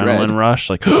adrenaline Dread. rush,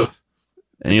 like,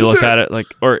 and you look at it like,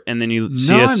 and then you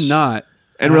see No, it's I'm not.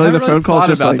 And really, I the haven't phone call's thought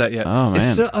just about like, that yet. Oh,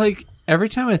 It's man. so, like every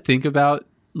time I think about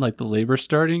like the labor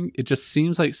starting, it just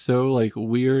seems like so like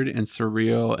weird and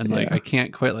surreal, and like Yeah. I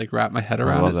can't quite like wrap my head I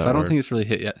around love it. So that I don't word. think it's really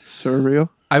hit yet. surreal.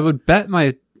 I would bet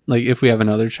like if we have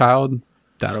another child,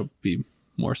 that'll be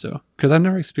more so because I've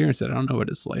never experienced it. I don't know what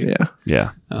it's like. Yeah.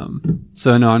 yeah.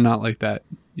 So no, I'm not like that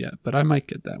yet, but I might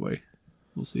get that way.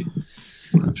 We'll see.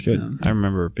 That's good. I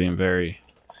remember it being very.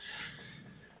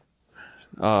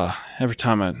 Every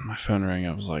time my phone rang,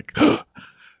 I was like,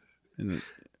 and,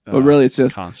 But really, it's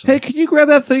just, constant. hey, can you grab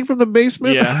that thing from the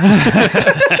basement? yeah.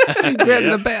 Grab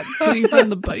the bat thing from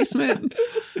the basement.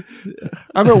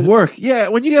 I'm at work. Yeah,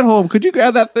 when you get home, could you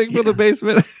grab that thing from the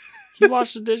basement? You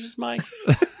wash the dishes, Mike?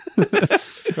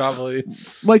 Probably.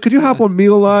 Mike, could you hop on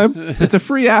Meal Lime? It's a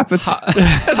free app. It's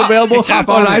available on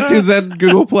iTunes and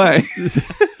Google Play.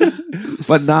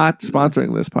 But not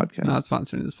sponsoring this podcast. Not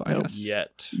sponsoring this podcast.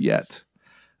 Yet.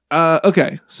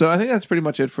 Okay, so I think that's pretty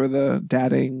much it for the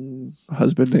dadding,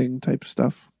 husbanding type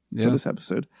stuff Yeah. for this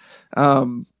episode.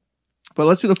 But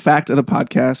let's do the fact of the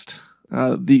podcast.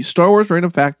 The Star Wars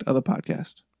random fact of the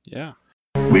podcast. Yeah.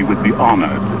 We would be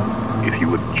honored if you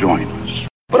would join us.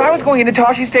 But I was going into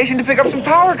Toshi Station to pick up some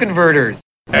power converters.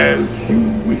 As you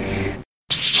wish.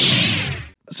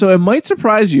 So it might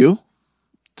surprise you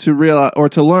to realize or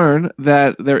to learn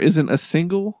that there isn't a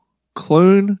single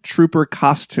clone trooper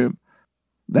costume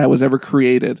that was ever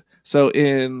created So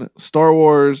in Star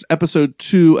Wars Episode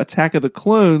 2, Attack of the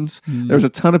Clones, there's a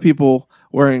ton of people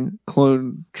wearing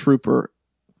clone trooper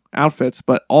outfits,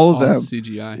 but all of them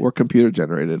CGI. were computer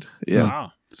generated. Yeah.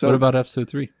 Wow. So What about episode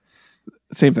 3?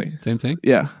 same thing. Same thing?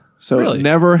 Yeah. So Really?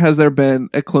 never has there been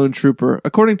a clone trooper,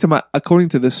 according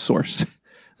to this source,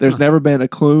 there's never been a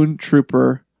clone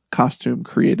trooper costume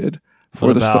created for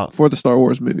What the Star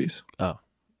Wars movies. Oh.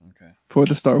 For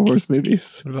the Star Wars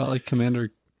movies. What about like Commander?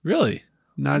 Really?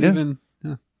 Not Yeah. even.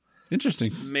 Huh.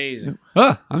 Interesting. Amazing.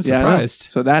 Ah, I'm Yeah, I know. surprised.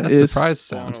 So that That's is surprise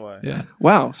sound. Blown away. Yeah.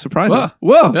 wow, surprising. Whoa.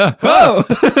 Whoa. Yeah. Whoa.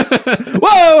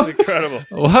 Whoa. Incredible.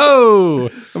 Whoa!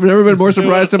 I've never been more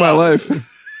surprised in my life.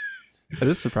 That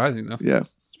is surprising though. Yeah.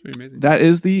 It's pretty amazing. That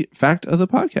is the fact of the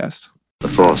podcast. The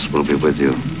Force will be with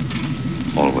you.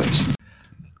 Always.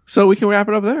 So we can wrap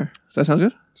it up there. Does that sound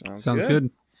good? Sounds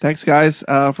good. Thanks, guys,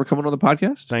 for coming on the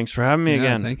podcast. Thanks for having me Yeah,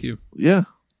 again. thank you. Yeah.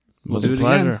 It was do a it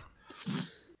pleasure. again.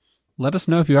 Let us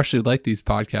know if you actually like these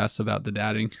podcasts about the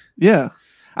dadding. Yeah.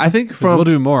 I think 'Cause from we'll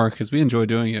do more because we enjoy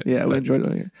doing it. yeah, we But enjoy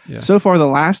doing it. Yeah. So far, the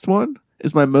last one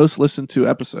is my most listened to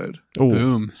episode. Ooh.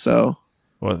 Boom. So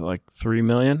What, like 3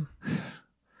 million?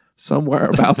 somewhere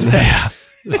about that.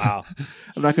 Wow.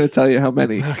 I'm not going to tell you how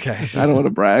many. Okay. I don't want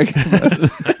to brag.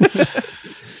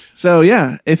 So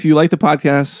yeah, if you like the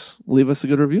podcast, leave us a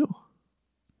good review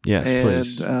Yes, and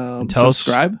please. Tell us-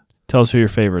 subscribe. Tell us who your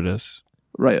favorite is.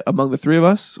 Right among the three of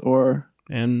us, or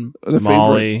And The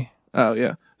Molly. oh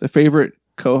yeah, the favorite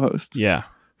co-host Yeah.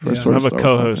 for Yeah. sort I of have a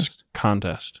Star Wars co-host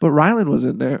contest. podcast. But Rylan was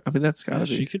in there. I mean, that's gotta Yeah,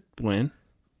 be. she could win.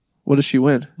 What does she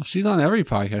win? Well, she's on every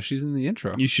podcast. She's in the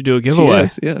intro. You should do a giveaway She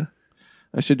is, yeah.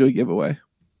 I should do a giveaway.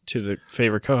 to the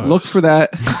favorite co-host. Look for that.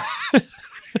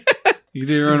 You can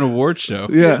do your own award show.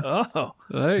 Yeah. Oh.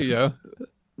 There you go.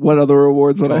 What other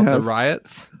awards would I Call it the have?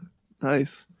 riots.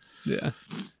 Nice. Yeah.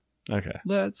 Okay.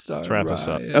 Let's start. wrap this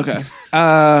up. riots.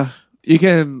 Okay. You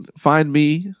can find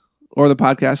me or the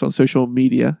podcast on social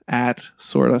media at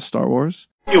Sorta Star Wars.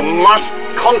 You must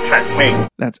contact me.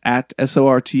 That's at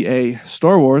SORTA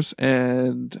Star Wars.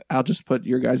 And I'll just put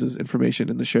your guys' information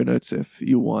in the show notes if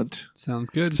you want. Sounds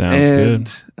good. Sounds good.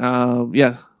 And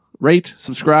yeah, rate,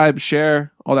 subscribe,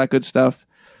 share, all that good stuff.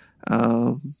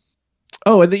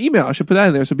 Oh, and the email. I should put that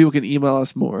in there so people can email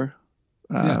us more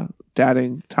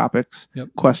dadding topics,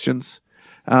 questions.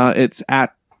 It's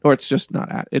at, or it's just not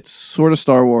at, it's sorta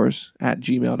Star Wars at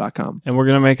gmail.com. And we're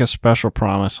going to make a special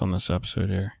promise on this episode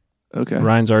here. Okay.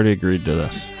 Ryan's already agreed to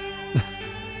this.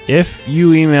 If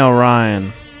you email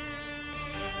Ryan,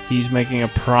 he's making a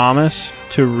promise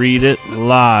to read it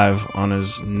live on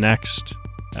his next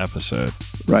episode.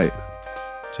 Right.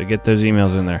 So get those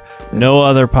emails in there. No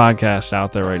other podcast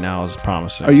out there right now is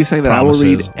promising. Are you saying that I will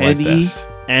read promises like any this.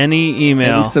 Any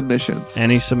email, any submissions?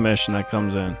 any submission that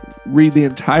comes in? Read the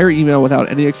entire email without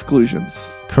any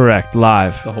exclusions. Correct.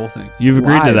 Live. The whole thing. You've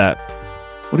agreed to Live. that.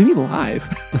 What do you mean live?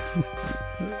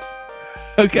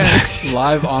 Okay.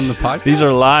 Live on the podcast. These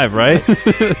are live, right?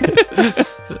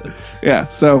 Yeah.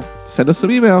 So send us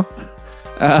some email.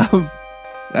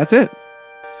 That's it.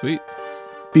 Sweet.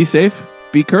 Be safe.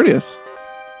 Be courteous.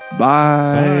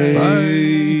 Bye.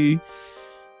 Bye.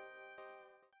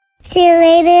 See you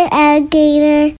later, alligator.